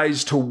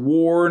tries to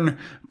warn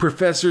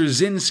Professor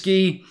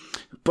Zinsky,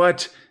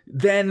 but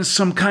then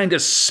some kind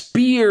of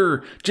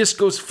spear just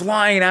goes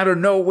flying out of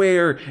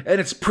nowhere, and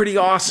it's pretty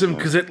awesome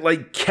because it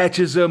like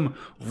catches him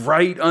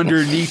right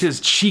underneath his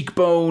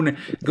cheekbone,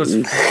 goes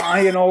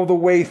flying all the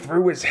way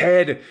through his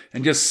head,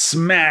 and just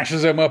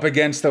smashes him up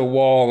against the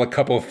wall a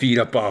couple feet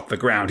up off the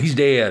ground. He's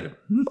dead.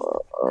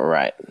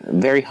 Right.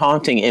 Very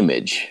haunting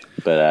image,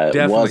 but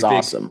it was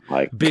awesome.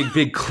 Like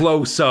big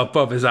close up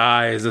of his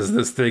eyes as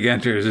this thing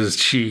enters his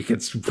cheek.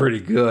 It's pretty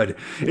good.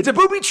 It's a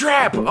booby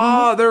trap.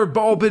 They've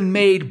all been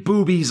made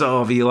boobies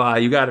of, Eli.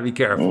 You got to be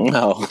careful.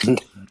 No.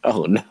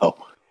 Oh no.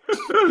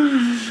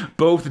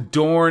 Both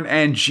Dorn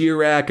and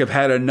Jirak have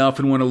had enough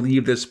and want to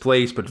leave this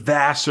place, but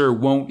Vassar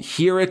won't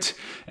hear it.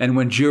 And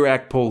when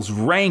Jirak pulls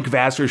rank,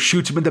 Vassar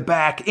shoots him in the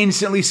back,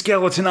 instantly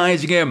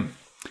skeletonizing him.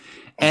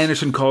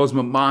 Anderson calls him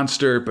a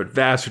monster, but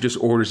Vassar just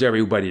orders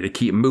everybody to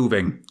keep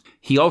moving.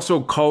 He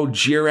also called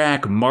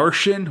Jirak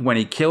Martian when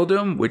he killed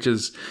him, which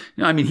is,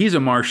 he's a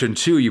Martian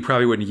too. You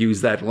probably wouldn't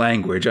use that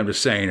language. I'm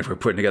just saying if we're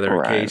putting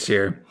together a case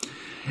here.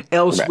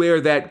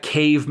 Elsewhere, that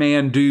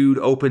caveman dude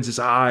opens his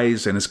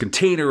eyes and his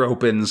container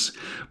opens,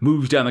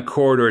 moves down the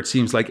corridor. It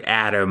seems like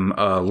Adam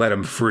let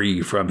him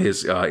free from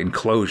his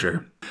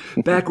enclosure.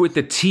 Back with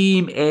the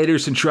team,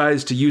 Anderson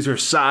tries to use her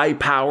psi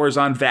powers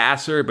on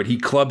Vassar, but he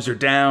clubs her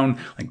down,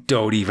 like,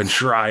 don't even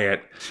try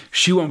it.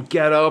 She won't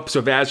get up,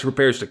 so Vassar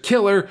prepares to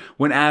kill her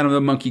when Adam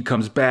the monkey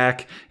comes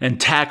back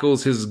and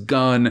tackles his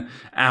gun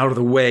out of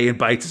the way and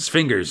bites his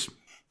fingers.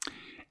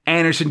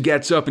 Anderson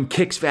gets up and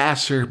kicks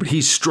Vassar, but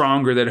he's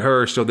stronger than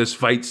her, so this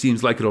fight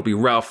seems like it'll be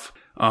rough.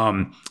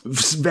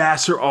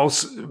 Vassar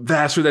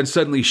then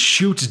suddenly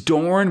shoots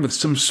Dorn with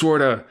some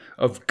sort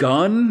of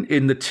gun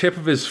in the tip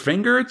of his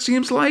finger, it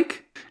seems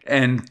like.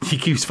 And he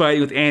keeps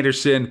fighting with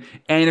Anderson.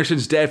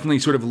 Anderson's definitely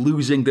sort of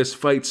losing this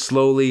fight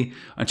slowly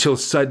until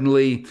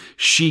suddenly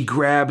she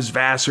grabs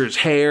Vassar's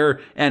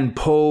hair and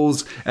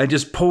pulls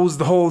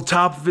the whole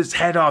top of his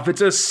head off.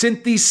 It's a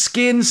Synthy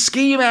skin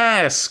ski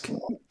mask.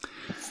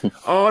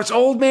 Oh, it's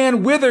Old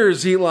Man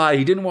Withers, Eli.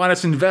 He didn't want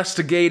us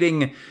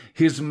investigating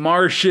his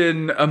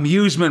Martian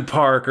amusement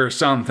park or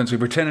something, so he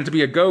pretended to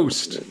be a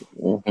ghost.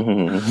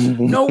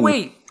 No,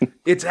 wait.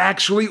 It's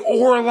actually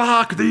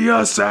Orlok the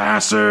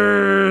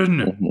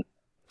Assassin,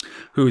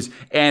 who's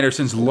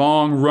Anderson's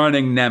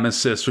long-running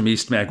nemesis from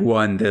East Meg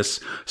 1, this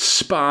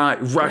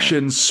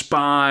Russian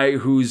spy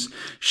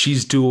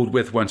she's dueled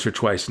with once or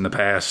twice in the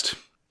past.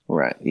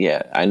 Right.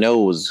 Yeah. I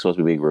know it was supposed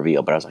to be a big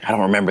reveal, but I was like, I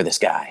don't remember this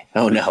guy.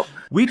 Oh, no.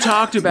 We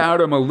talked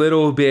about him a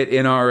little bit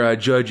in our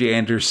Judge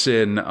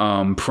Anderson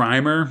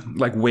primer,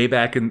 like way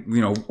back in,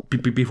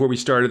 before we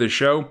started the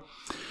show.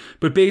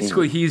 But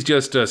basically, he's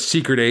just a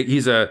secret.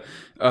 He's a,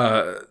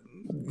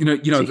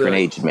 secret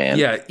agent man.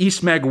 Yeah.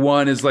 East Meg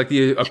 1 is like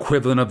the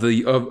equivalent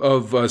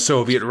of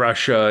Soviet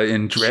Russia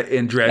in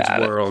Dred's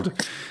world.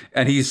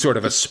 And he's sort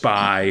of a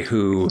spy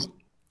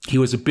he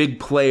was a big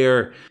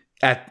player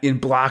in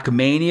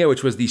Blockmania,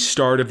 which was the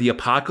start of the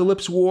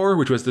Apocalypse War,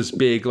 which was this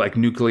big like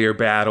nuclear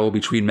battle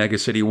between Mega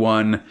City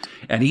 1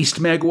 and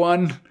East Meg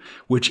 1,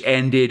 which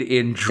ended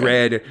in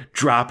Dred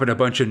dropping a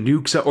bunch of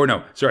nukes,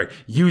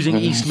 using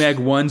East Meg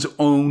 1's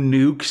own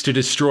nukes to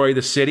destroy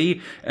the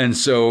city. And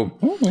so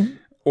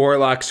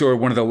Orlok's sort of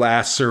one of the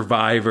last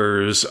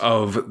survivors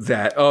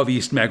of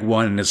East Meg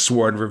 1 and has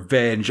sworn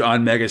revenge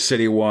on Mega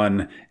City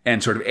 1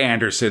 and sort of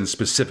Anderson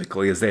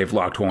specifically, as they've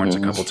locked horns a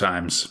couple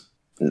times.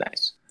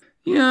 Nice.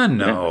 Yeah,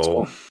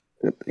 no.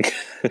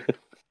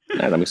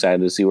 And I'm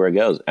excited to see where it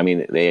goes. I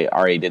mean, they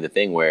already did the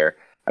thing where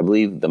I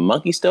believe the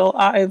monkey's still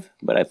alive,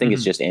 but I think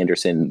it's just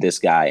Anderson, this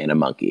guy, and a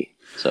monkey.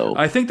 So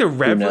I think the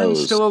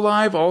Reverend's still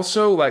alive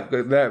also, like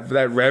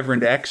that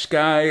Reverend X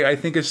guy I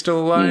think is still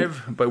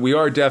alive, but we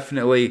are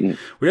definitely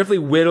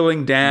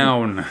whittling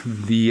down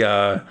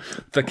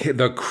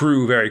the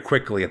crew very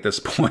quickly at this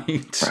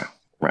point.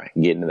 Right.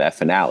 Getting to that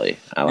finale.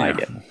 I like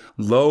it.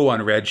 Low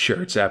on red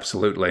shirts,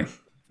 absolutely.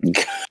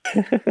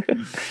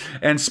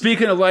 And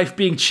speaking of life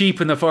being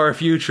cheap in the far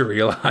future,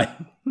 Eli,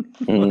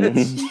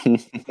 let's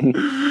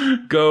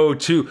go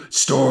to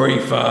Story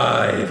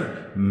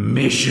 5,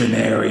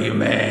 Missionary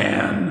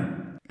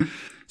Man.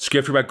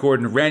 Script by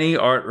Gordon Rennie,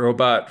 art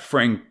robot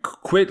Frank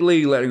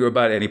Quitely, lettering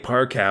robot Annie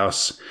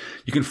Parkhouse.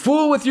 You can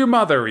fool with your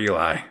mother,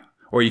 Eli,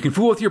 or you can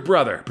fool with your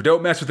brother, but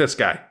don't mess with this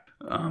guy.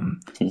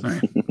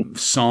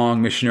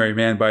 Song Missionary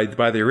Man by the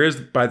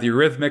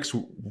Eurythmics,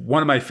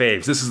 one of my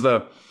faves. This is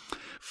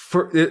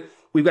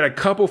we've got a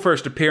couple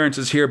first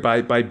appearances here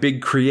by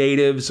big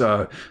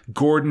creatives.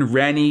 Gordon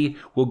Rennie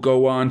will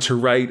go on to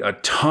write a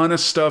ton of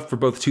stuff for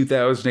both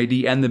 2000 AD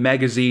and the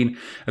magazine,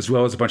 as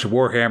well as a bunch of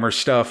Warhammer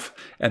stuff.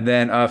 And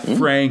then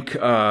Frank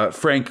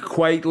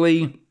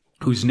Quitely,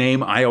 whose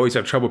name I always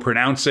have trouble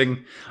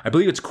pronouncing. I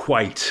believe it's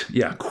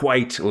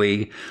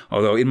Quitely.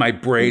 Although in my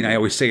brain I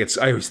always think it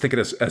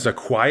as a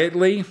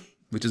quietly,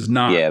 which is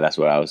not. Yeah, that's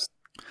what I was.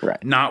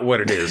 Right. Not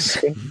what it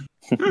is.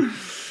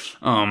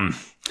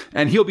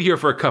 And he'll be here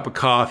for a cup of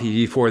coffee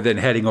before then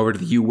heading over to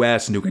the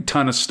U.S. and doing a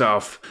ton of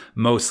stuff,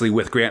 mostly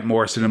with Grant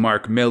Morrison and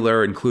Mark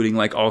Miller, including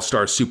like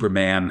All-Star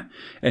Superman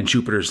and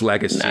Jupiter's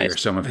Legacy are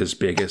some of his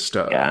biggest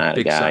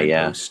big side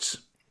posts.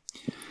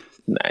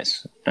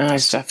 Nice. I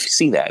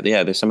see that.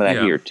 Yeah, there's some of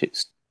that here too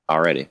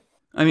already.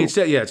 I mean,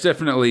 it's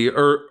definitely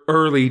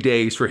early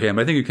days for him.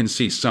 I think you can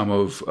see some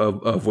of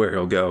where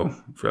he'll go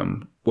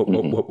from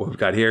what we've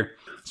got here.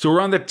 So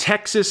we're on the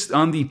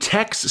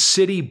Tex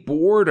City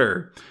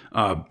border.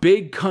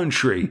 Big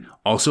country,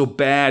 also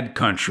bad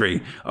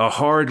country, a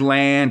hard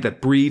land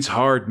that breeds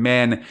hard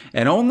men,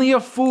 and only a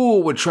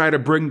fool would try to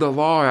bring the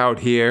law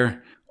out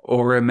here,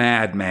 or a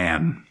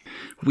madman.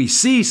 We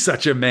see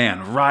such a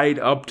man ride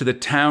up to the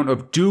town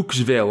of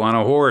Dukesville on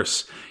a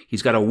horse.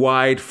 He's got a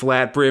wide,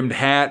 flat-brimmed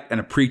hat and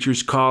a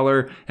preacher's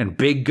collar and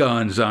big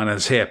guns on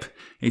his hip.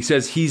 He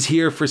says he's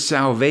here for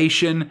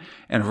salvation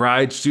and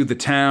rides through the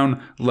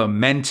town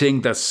lamenting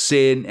the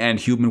sin and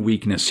human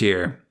weakness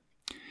here.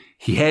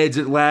 He heads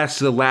at last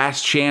to the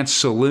Last Chance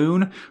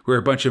Saloon, where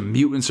a bunch of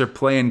mutants are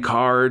playing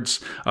cards.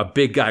 A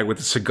big guy with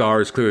a cigar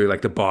is clearly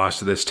like the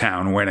boss of this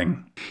town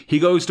winning. He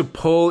goes to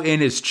pull in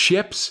his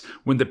chips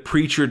when the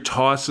preacher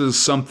tosses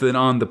something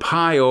on the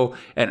pile,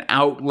 an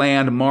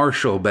Outland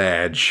Marshal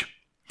badge.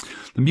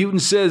 The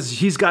mutant says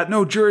he's got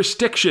no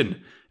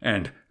jurisdiction,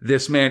 and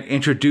this man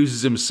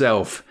introduces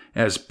himself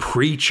as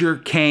Preacher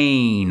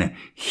Cain,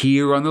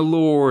 here on the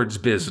Lord's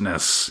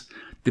business.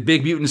 The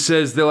big mutant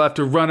says they'll have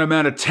to run him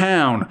out of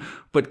town,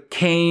 but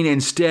Cain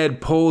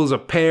instead pulls a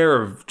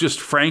pair of just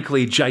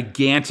frankly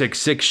gigantic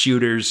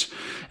 6-shooters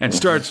and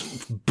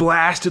starts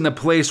blasting the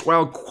place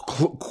while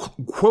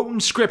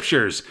quoting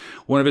scriptures.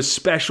 One of his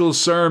special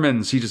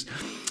sermons. He just,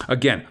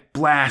 again,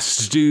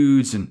 blasts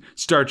dudes and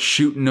starts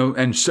shooting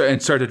and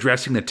start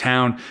addressing the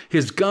town.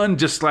 His gun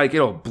just like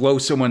it'll blow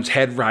someone's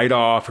head right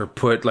off or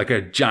put like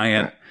a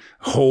giant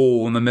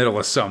hole in the middle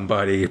of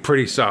somebody.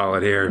 Pretty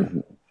solid here.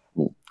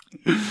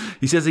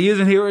 He says he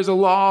isn't here as a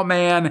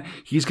lawman.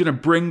 He's going to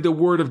bring the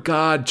word of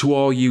God to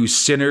all you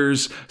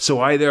sinners,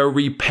 so either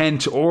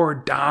repent or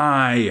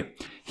die.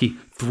 He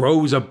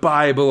throws a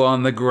Bible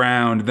on the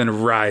ground,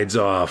 then rides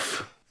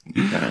off.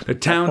 The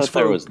townsfolk.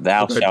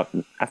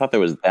 I thought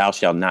there was "Thou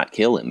shalt not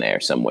kill" in there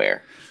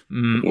somewhere.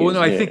 Well,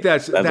 no, I think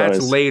that's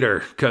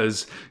later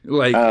because,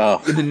 like,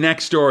 in the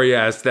next story, he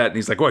asks that, and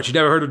he's like, "What? You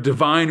never heard of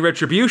divine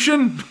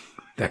retribution?"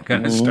 That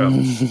kind of stuff.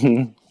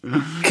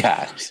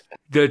 Gosh.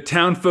 The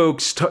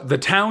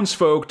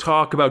townsfolk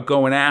talk about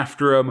going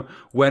after him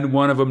when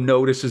one of them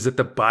notices that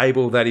the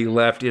Bible that he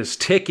left is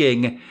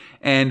ticking,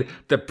 and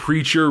the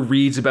preacher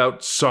reads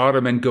about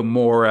Sodom and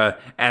Gomorrah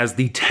as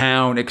the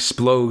town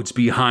explodes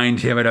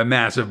behind him in a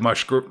massive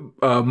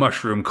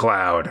mushroom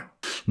cloud.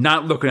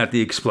 Not looking at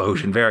the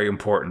explosion, very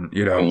important,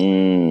 you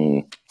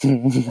know.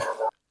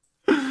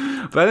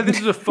 But I think this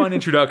is a fun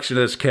introduction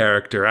to this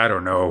character. I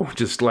don't know.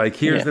 Just like,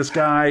 here's this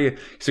guy.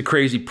 He's a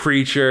crazy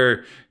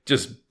preacher.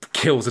 Just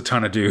kills a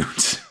ton of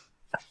dudes.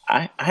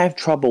 I have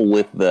trouble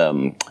with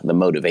the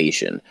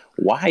motivation.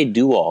 Why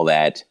do all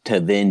that to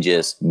then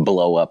just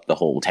blow up the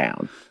whole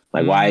town?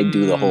 Like, why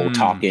do the whole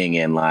talking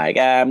and like,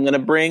 I'm going to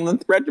bring the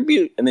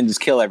retribution and then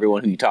just kill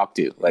everyone who you talk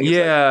to? Like,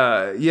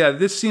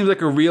 this seems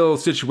like a real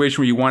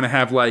situation where you want to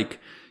have like,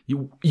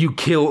 you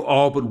kill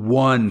all but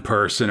one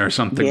person or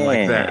something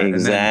like that.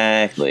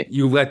 Exactly.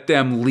 You let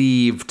them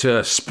leave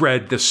to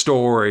spread the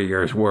story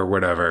or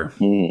whatever.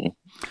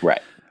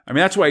 Right. I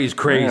mean, that's why he's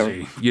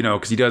crazy,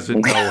 because he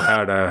doesn't know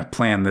how to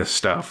plan this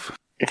stuff.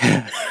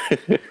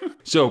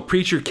 So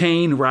Preacher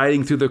Cain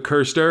riding through the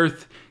cursed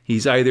earth,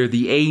 he's either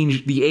the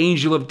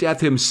angel of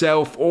death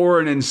himself or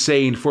an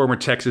insane former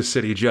Texas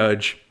City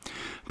judge.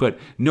 But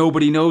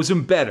nobody knows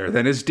him better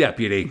than his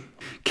deputy.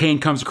 Cain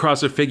comes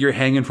across a figure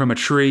hanging from a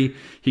tree.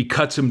 He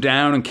cuts him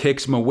down and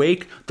kicks him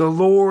awake. The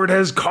Lord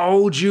has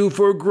called you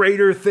for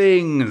greater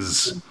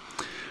things.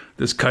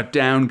 This cut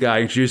down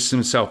guy introduces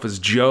himself as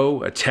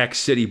Joe, a Tex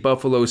City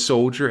Buffalo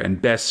soldier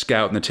and best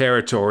scout in the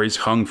territories,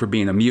 hung for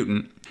being a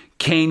mutant.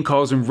 Cain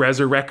calls him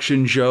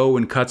Resurrection Joe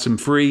and cuts him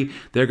free.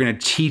 They're going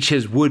to teach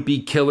his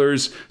would-be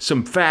killers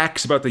some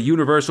facts about the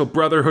universal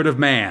brotherhood of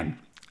man.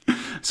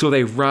 So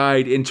they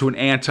ride into an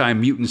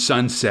anti-mutant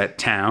Sunset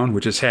town,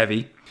 which is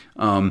heavy.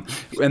 And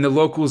the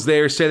locals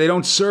there say they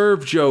don't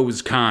serve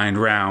Joe's kind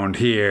round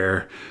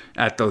here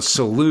at the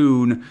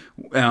saloon.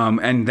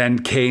 And then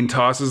Cain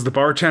tosses the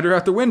bartender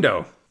out the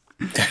window.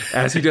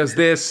 As he does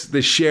this,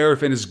 the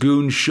sheriff and his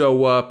goons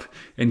show up,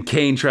 and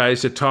Cain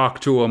tries to talk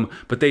to him,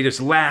 but they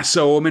just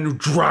lasso him and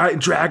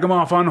drag him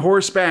off on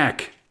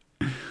horseback.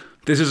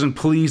 This doesn't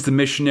please the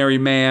missionary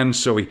man,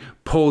 so he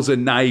pulls a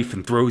knife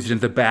and throws it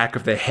into the back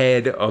of the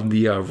head of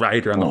the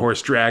rider on the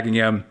horse dragging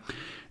him.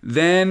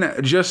 Then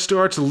just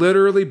starts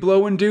literally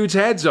blowing dudes'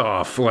 heads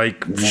off,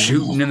 like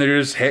shooting, and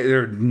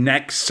their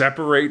necks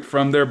separate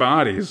from their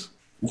bodies.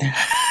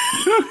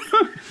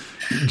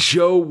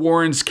 Joe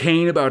warns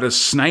Cain about a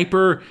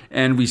sniper,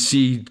 and we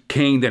see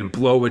Cain then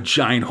blow a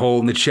giant hole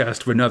in the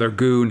chest of another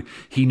goon.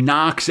 He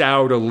knocks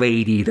out a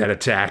lady that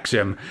attacks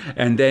him,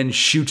 and then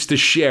shoots the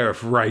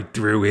sheriff right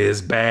through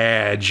his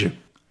badge.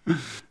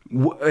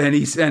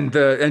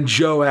 And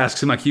Joe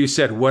asks him, like you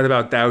said, what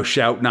about thou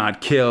shalt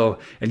not kill?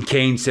 And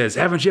Cain says,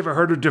 haven't you ever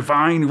heard of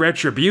divine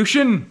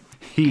retribution?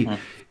 He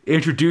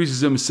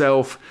introduces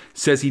himself,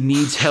 says he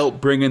needs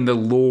help bringing the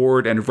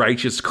Lord and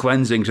righteous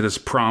cleansing to this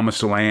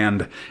promised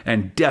land,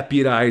 and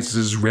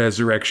deputizes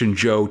Resurrection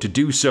Joe to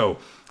do so.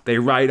 They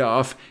ride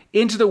off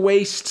into the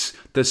wastes,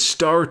 the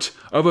start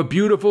of a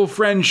beautiful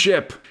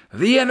friendship.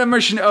 The end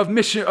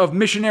of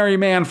Missionary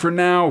Man for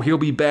now. He'll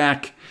be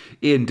back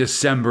in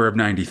December of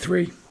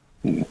 93.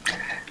 Yeah,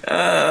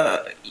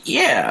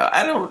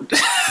 I don't...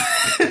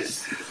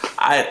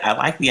 I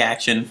like the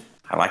action.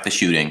 I like the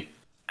shooting.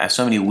 I have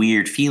so many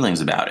weird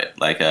feelings about it.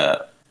 Like,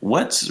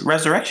 what's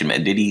Resurrection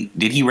Man? Did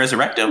he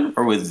resurrect him,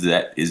 or was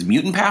that his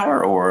mutant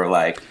power, or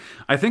like?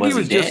 I think he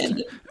was just.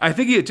 I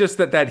think he just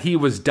that he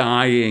was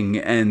dying,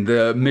 and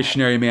the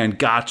missionary man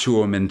got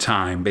to him in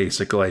time,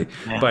 basically.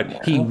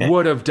 But he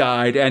would have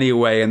died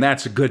anyway, and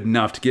that's good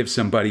enough to give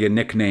somebody a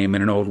nickname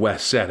in an Old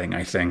West setting,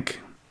 I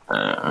think.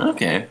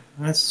 Okay,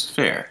 that's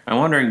fair. I'm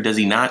wondering, does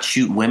he not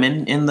shoot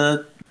women in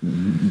the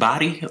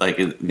body? Like,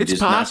 it's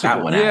just possible. Knock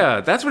that one yeah,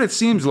 out. That's what it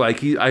seems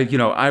like.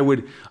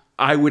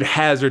 I would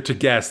hazard to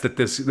guess that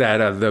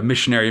the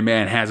missionary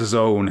man has his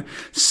own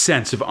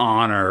sense of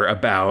honor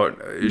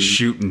about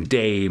shooting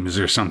dames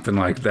or something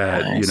like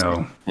that.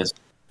 Because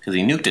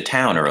he nuked a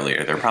town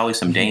earlier. There are probably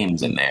some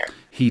dames in there.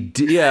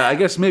 I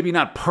guess maybe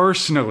not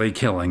personally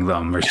killing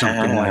them or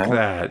something like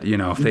that.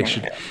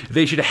 If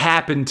they should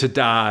happen to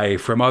die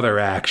from other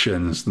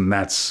actions, then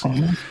that's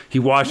he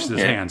washed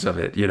his hands of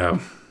it.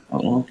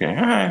 Okay,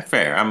 all right,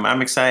 fair.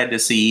 I'm excited to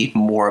see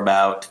more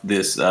about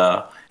this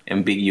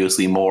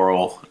ambiguously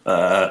moral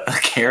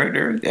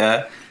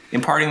character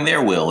imparting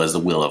their will as the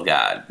will of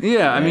God.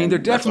 Yeah, I mean, they're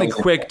definitely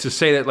quick to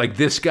say that, like,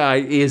 this guy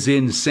is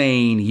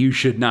insane. You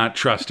should not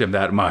trust him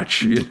that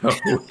much. Which I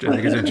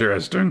think is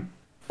interesting.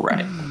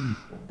 Right.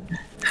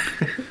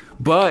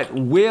 But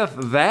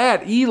with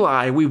that,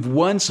 Eli, we've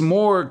once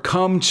more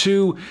come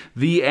to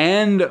the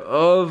end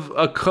of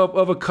a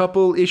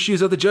couple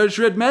issues of the Judge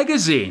Dredd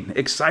magazine.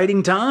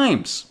 Exciting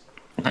times.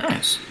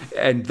 Nice.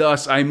 And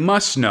thus, I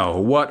must know,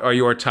 what are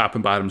your top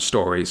and bottom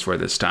stories for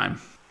this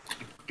time?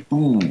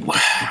 Ooh,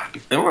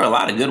 there were a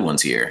lot of good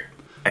ones here.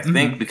 I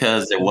think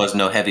because there was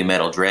no Heavy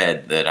Metal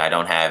Dread that I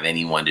don't have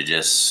anyone to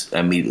just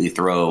immediately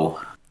throw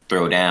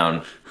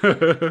down.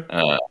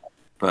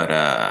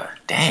 But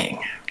dang.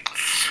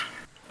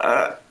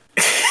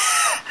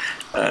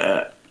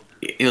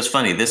 It was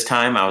funny. This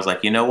time I was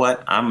like, you know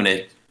what? I'm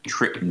going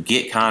to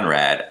get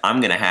Conrad.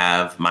 I'm going to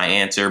have my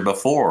answer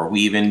before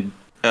we even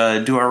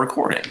do our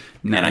recording.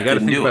 No, you got to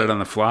think about it on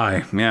the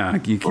fly. Yeah,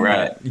 you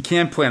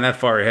can't plan that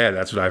far ahead.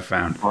 That's what I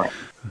found. Right.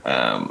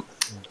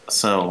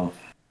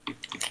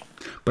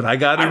 But I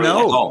got to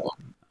know.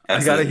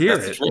 I got to hear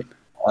it.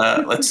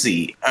 Let's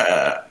see.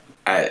 I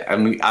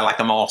like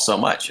them all so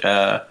much.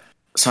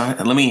 So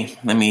let me.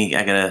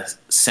 I gotta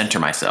center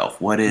myself.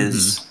 What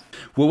is?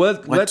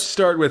 Well, let's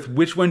start with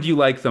which one do you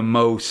like the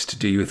most?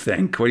 Do you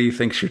think? What do you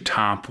think's your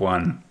top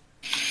one?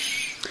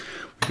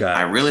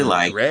 I really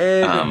like.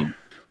 I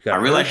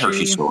really like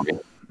Hershey's story.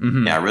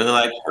 Mm-hmm. Yeah, I really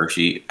like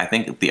Hershey. I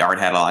think the art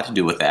had a lot to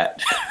do with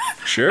that.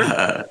 Sure.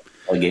 A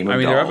game of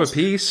they're of a dolls.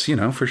 piece,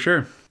 for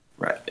sure.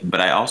 Right,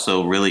 but I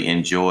also really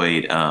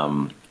enjoyed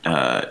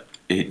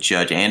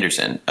Judge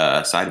Anderson,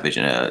 Side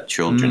Division,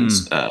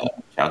 children's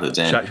childhood's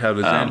end.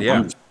 Childhood's End,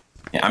 yeah.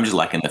 Yeah, I'm just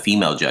liking the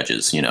female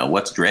judges.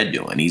 What's Dredd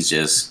doing? He's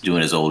just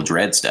doing his old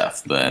Dredd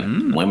stuff, but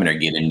women are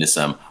getting into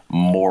some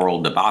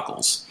moral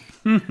debacles.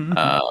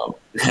 So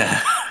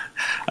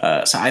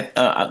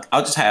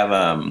I'll just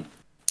have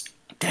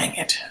dang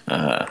it.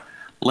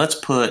 Let's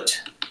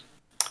put.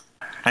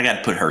 I got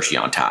to put Hershey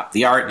on top.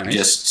 The art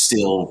just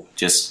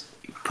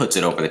puts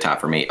it over the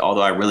top for me.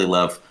 Although I really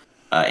love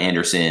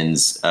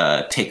Anderson's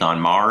take on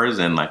Mars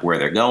and like where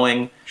they're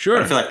going. Sure,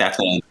 but I feel like that's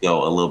going to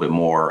go a little bit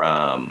more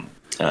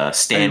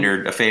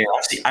standard affair.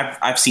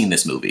 I've seen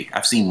this movie.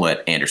 I've seen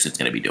what Anderson's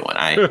going to be doing.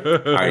 I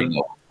already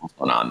know what's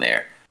going on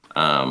there.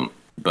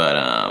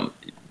 But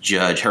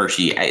Judge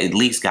Hershey at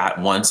least got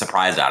one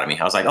surprise out of me.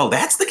 I was like, oh,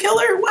 that's the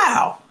killer?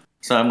 Wow.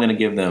 So I'm going to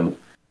give them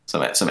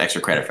some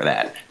extra credit for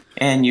that.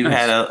 And you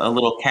had a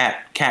little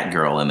cat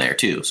girl in there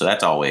too. So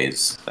that's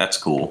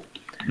cool.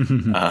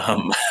 And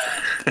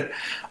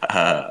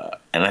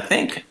I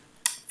think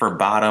for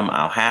bottom,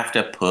 I'll have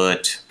to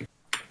put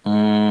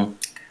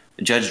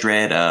Judge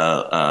Dredd,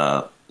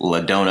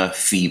 LaDonna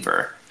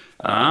Fever.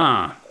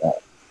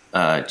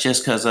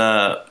 Just because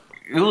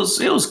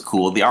it was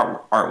cool. The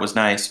art was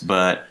nice,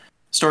 but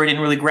story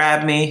didn't really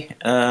grab me.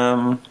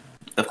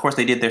 Of course,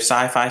 they did their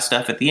sci-fi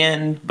stuff at the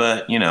end,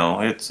 but it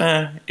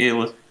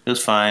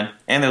was fine.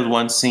 And there was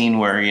one scene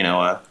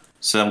where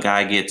some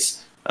guy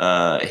gets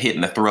hit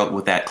in the throat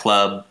with that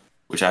club,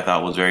 which I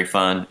thought was very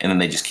fun, and then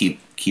they just keep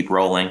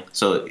rolling.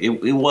 So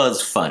it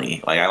was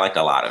funny. Like I liked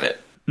a lot of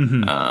it,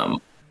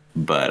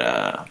 but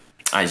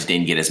I just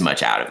didn't get as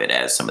much out of it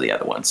as some of the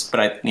other ones.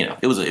 But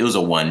it was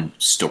a one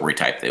story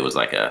type. It was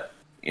like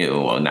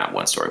not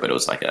one story, but it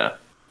was like a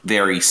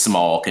very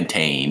small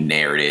contained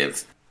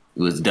narrative.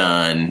 It was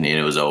done and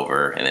it was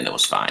over, and then it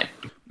was fine.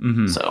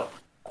 So,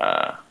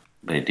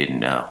 but it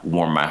didn't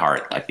warm my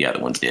heart like the other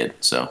ones did.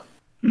 So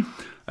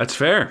that's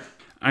fair.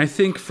 I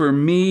think for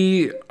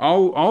me,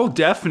 I'll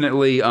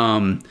definitely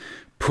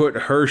put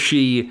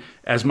Hershey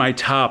as my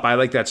top. I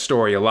like that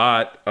story a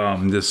lot.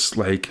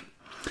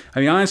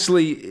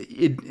 Honestly,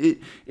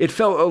 it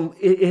felt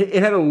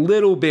it had a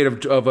little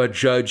bit of a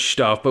judge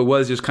stuff, but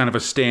was just kind of a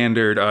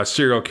standard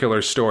serial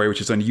killer story, which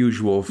is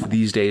unusual for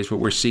these days. What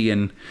we're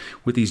seeing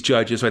with these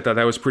judges, so I thought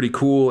that was pretty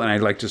cool, and I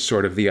liked just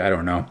sort of the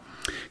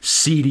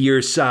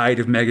seedier side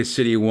of Mega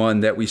City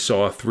 1 that we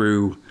saw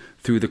through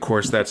the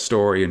course of that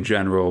story in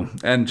general,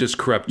 and just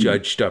corrupt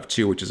judge stuff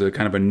too, which is a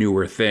kind of a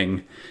newer thing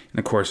in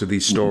the course of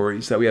these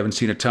stories that we haven't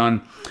seen a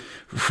ton.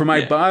 For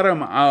my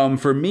bottom,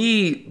 for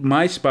me,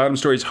 my bottom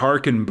story is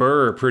Hark and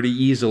Burr pretty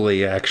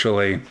easily,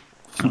 actually.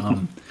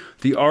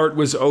 The art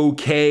was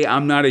okay.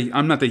 I'm not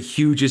the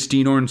hugest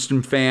Dean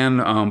Ormston fan,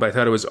 but I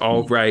thought it was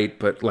all right.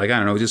 But I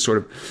don't know, just sort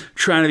of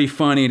trying to be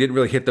funny. It didn't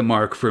really hit the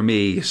mark for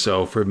me.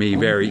 So for me,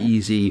 very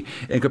easy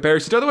in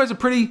comparison to otherwise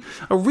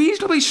a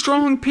reasonably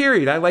strong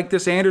period. I like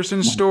this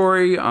Anderson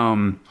story.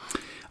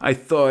 I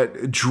thought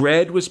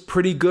Dredd was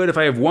pretty good. If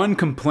I have one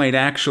complaint,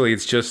 actually,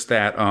 it's just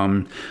that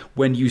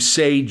when you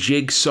say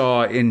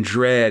Jigsaw in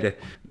Dredd,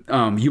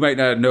 you might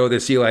not know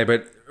this, Eli,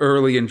 but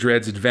early in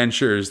Dredd's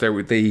adventures,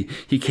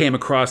 he came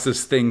across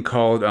this thing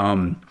called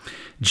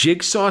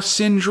Jigsaw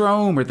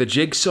syndrome or the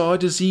Jigsaw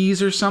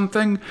disease or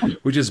something,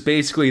 which is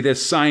basically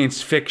this science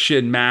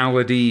fiction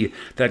malady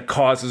that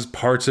causes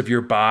parts of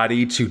your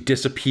body to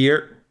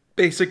disappear,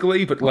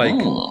 basically, but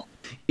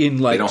in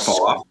they don't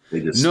fall off. They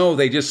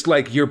just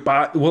your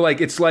body. Well,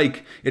 it's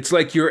like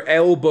your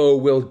elbow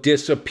will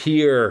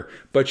disappear,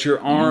 but your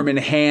arm and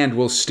hand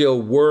will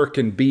still work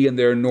and be in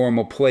their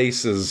normal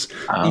places,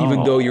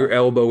 even though your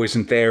elbow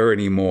isn't there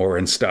anymore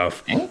and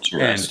stuff.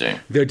 Interesting.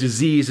 And the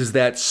disease is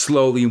that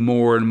slowly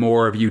more and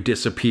more of you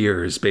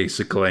disappears,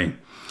 basically,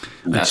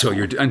 until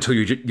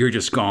you're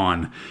just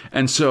gone.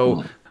 And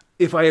so.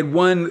 If I had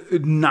one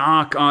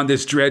knock on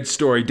this Dredd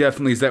story,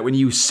 definitely is that when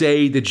you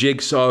say the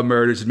Jigsaw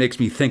murders, it makes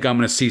me think I'm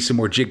going to see some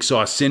more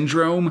Jigsaw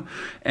syndrome.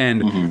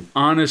 And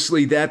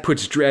honestly, that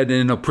puts Dredd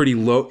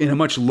in a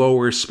much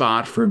lower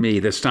spot for me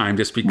this time,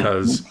 just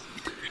because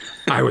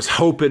I was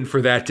hoping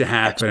for that to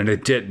happen and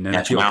it didn't.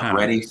 And you're not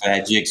ready for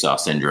that Jigsaw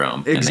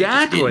syndrome.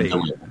 Exactly.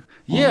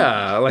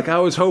 Yeah, I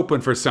was hoping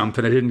for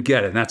something, I didn't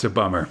get it, and that's a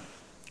bummer.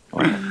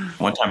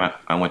 One time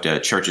I went to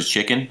Church's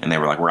Chicken, and they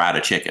were like, "We're out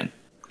of chicken."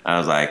 I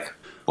was like,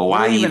 well,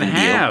 why even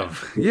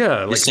have?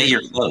 Yeah, just say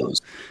you're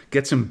closed.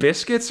 Get some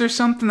biscuits or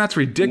something? That's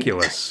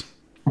ridiculous.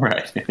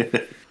 Right.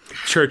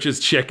 Church's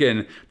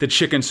Chicken, the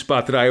chicken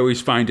spot that I always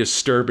find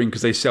disturbing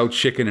because they sell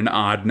chicken in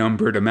odd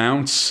numbered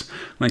amounts.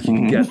 Like you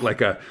can get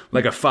like a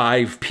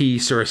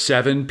 5-piece or a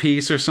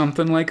 7-piece or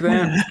something like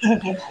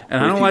that.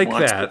 And I don't like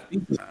that.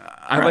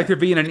 I like there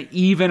being an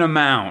even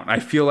amount. I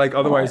feel like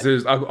otherwise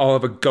I'll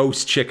have a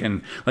ghost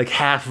chicken, like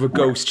half of a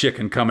ghost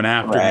chicken coming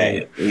after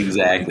me.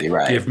 Exactly,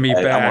 right. Give me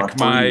back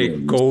my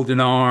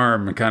golden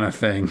arm kind of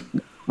thing.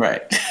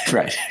 Right.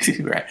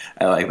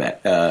 I like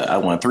that. I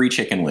want 3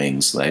 chicken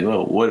wings. Like,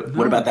 well,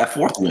 what about that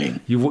 4th wing?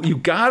 You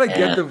gotta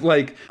get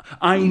the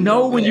I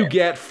know when you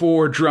get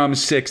 4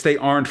 drumsticks, they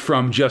aren't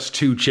from just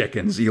 2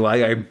 chickens,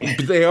 Eli.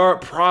 They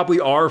probably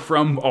are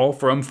from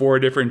 4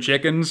 different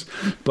chickens,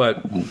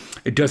 but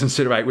it doesn't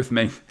sit right with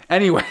me.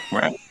 Anyway.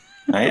 Right.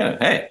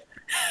 Hey.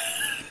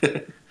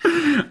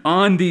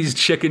 On these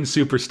chicken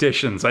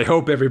superstitions, I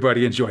hope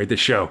everybody enjoyed the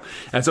show.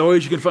 As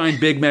always, you can find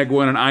Big Meg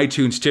 1 on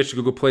iTunes, Stitcher,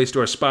 Google Play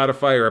Store,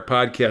 Spotify, or our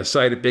podcast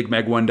site at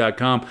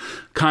bigmeg1.com.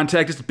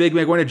 Contact us at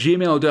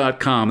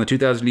bigmeg1@gmail.com. The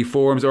 2000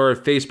 forums are our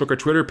Facebook or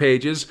Twitter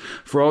pages.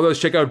 For all those,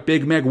 check out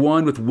Big Meg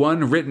 1 with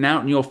 1 written out,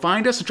 and you'll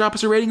find us and drop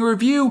us a rating or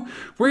review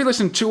where you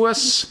listen to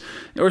us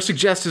or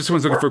suggest if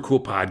someone's looking for a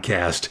cool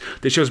podcast.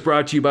 This show is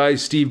brought to you by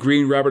Steve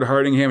Green, Robert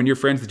Hardingham, and your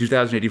friends at the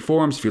 2080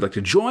 forums. If you'd like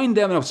to join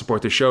them and help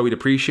support the show, we'd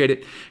appreciate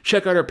it.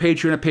 Check out our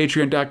Patreon at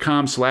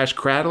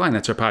patreon.com/Cradline.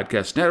 That's our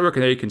podcast network,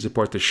 and there you can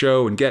support the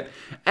show and get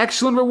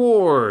excellent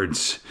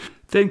rewards.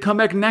 Then come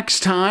back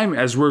next time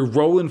as we're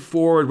rolling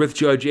forward with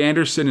Judge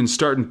Anderson and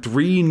starting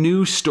 3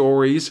 new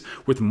stories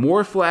with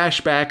more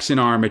flashbacks in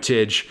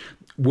Armitage.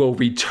 We'll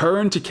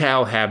return to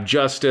Calhab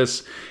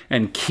Justice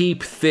and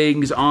keep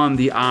things on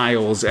the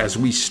Isles as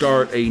we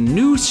start a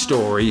new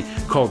story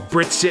called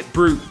Britsit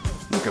Brute,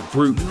 like a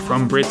brute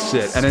from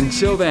Britsit. And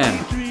until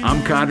then,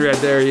 I'm Conrad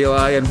there,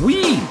 Eli, and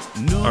we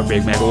are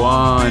Big Meg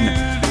 1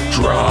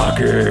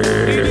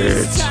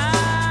 Drockett.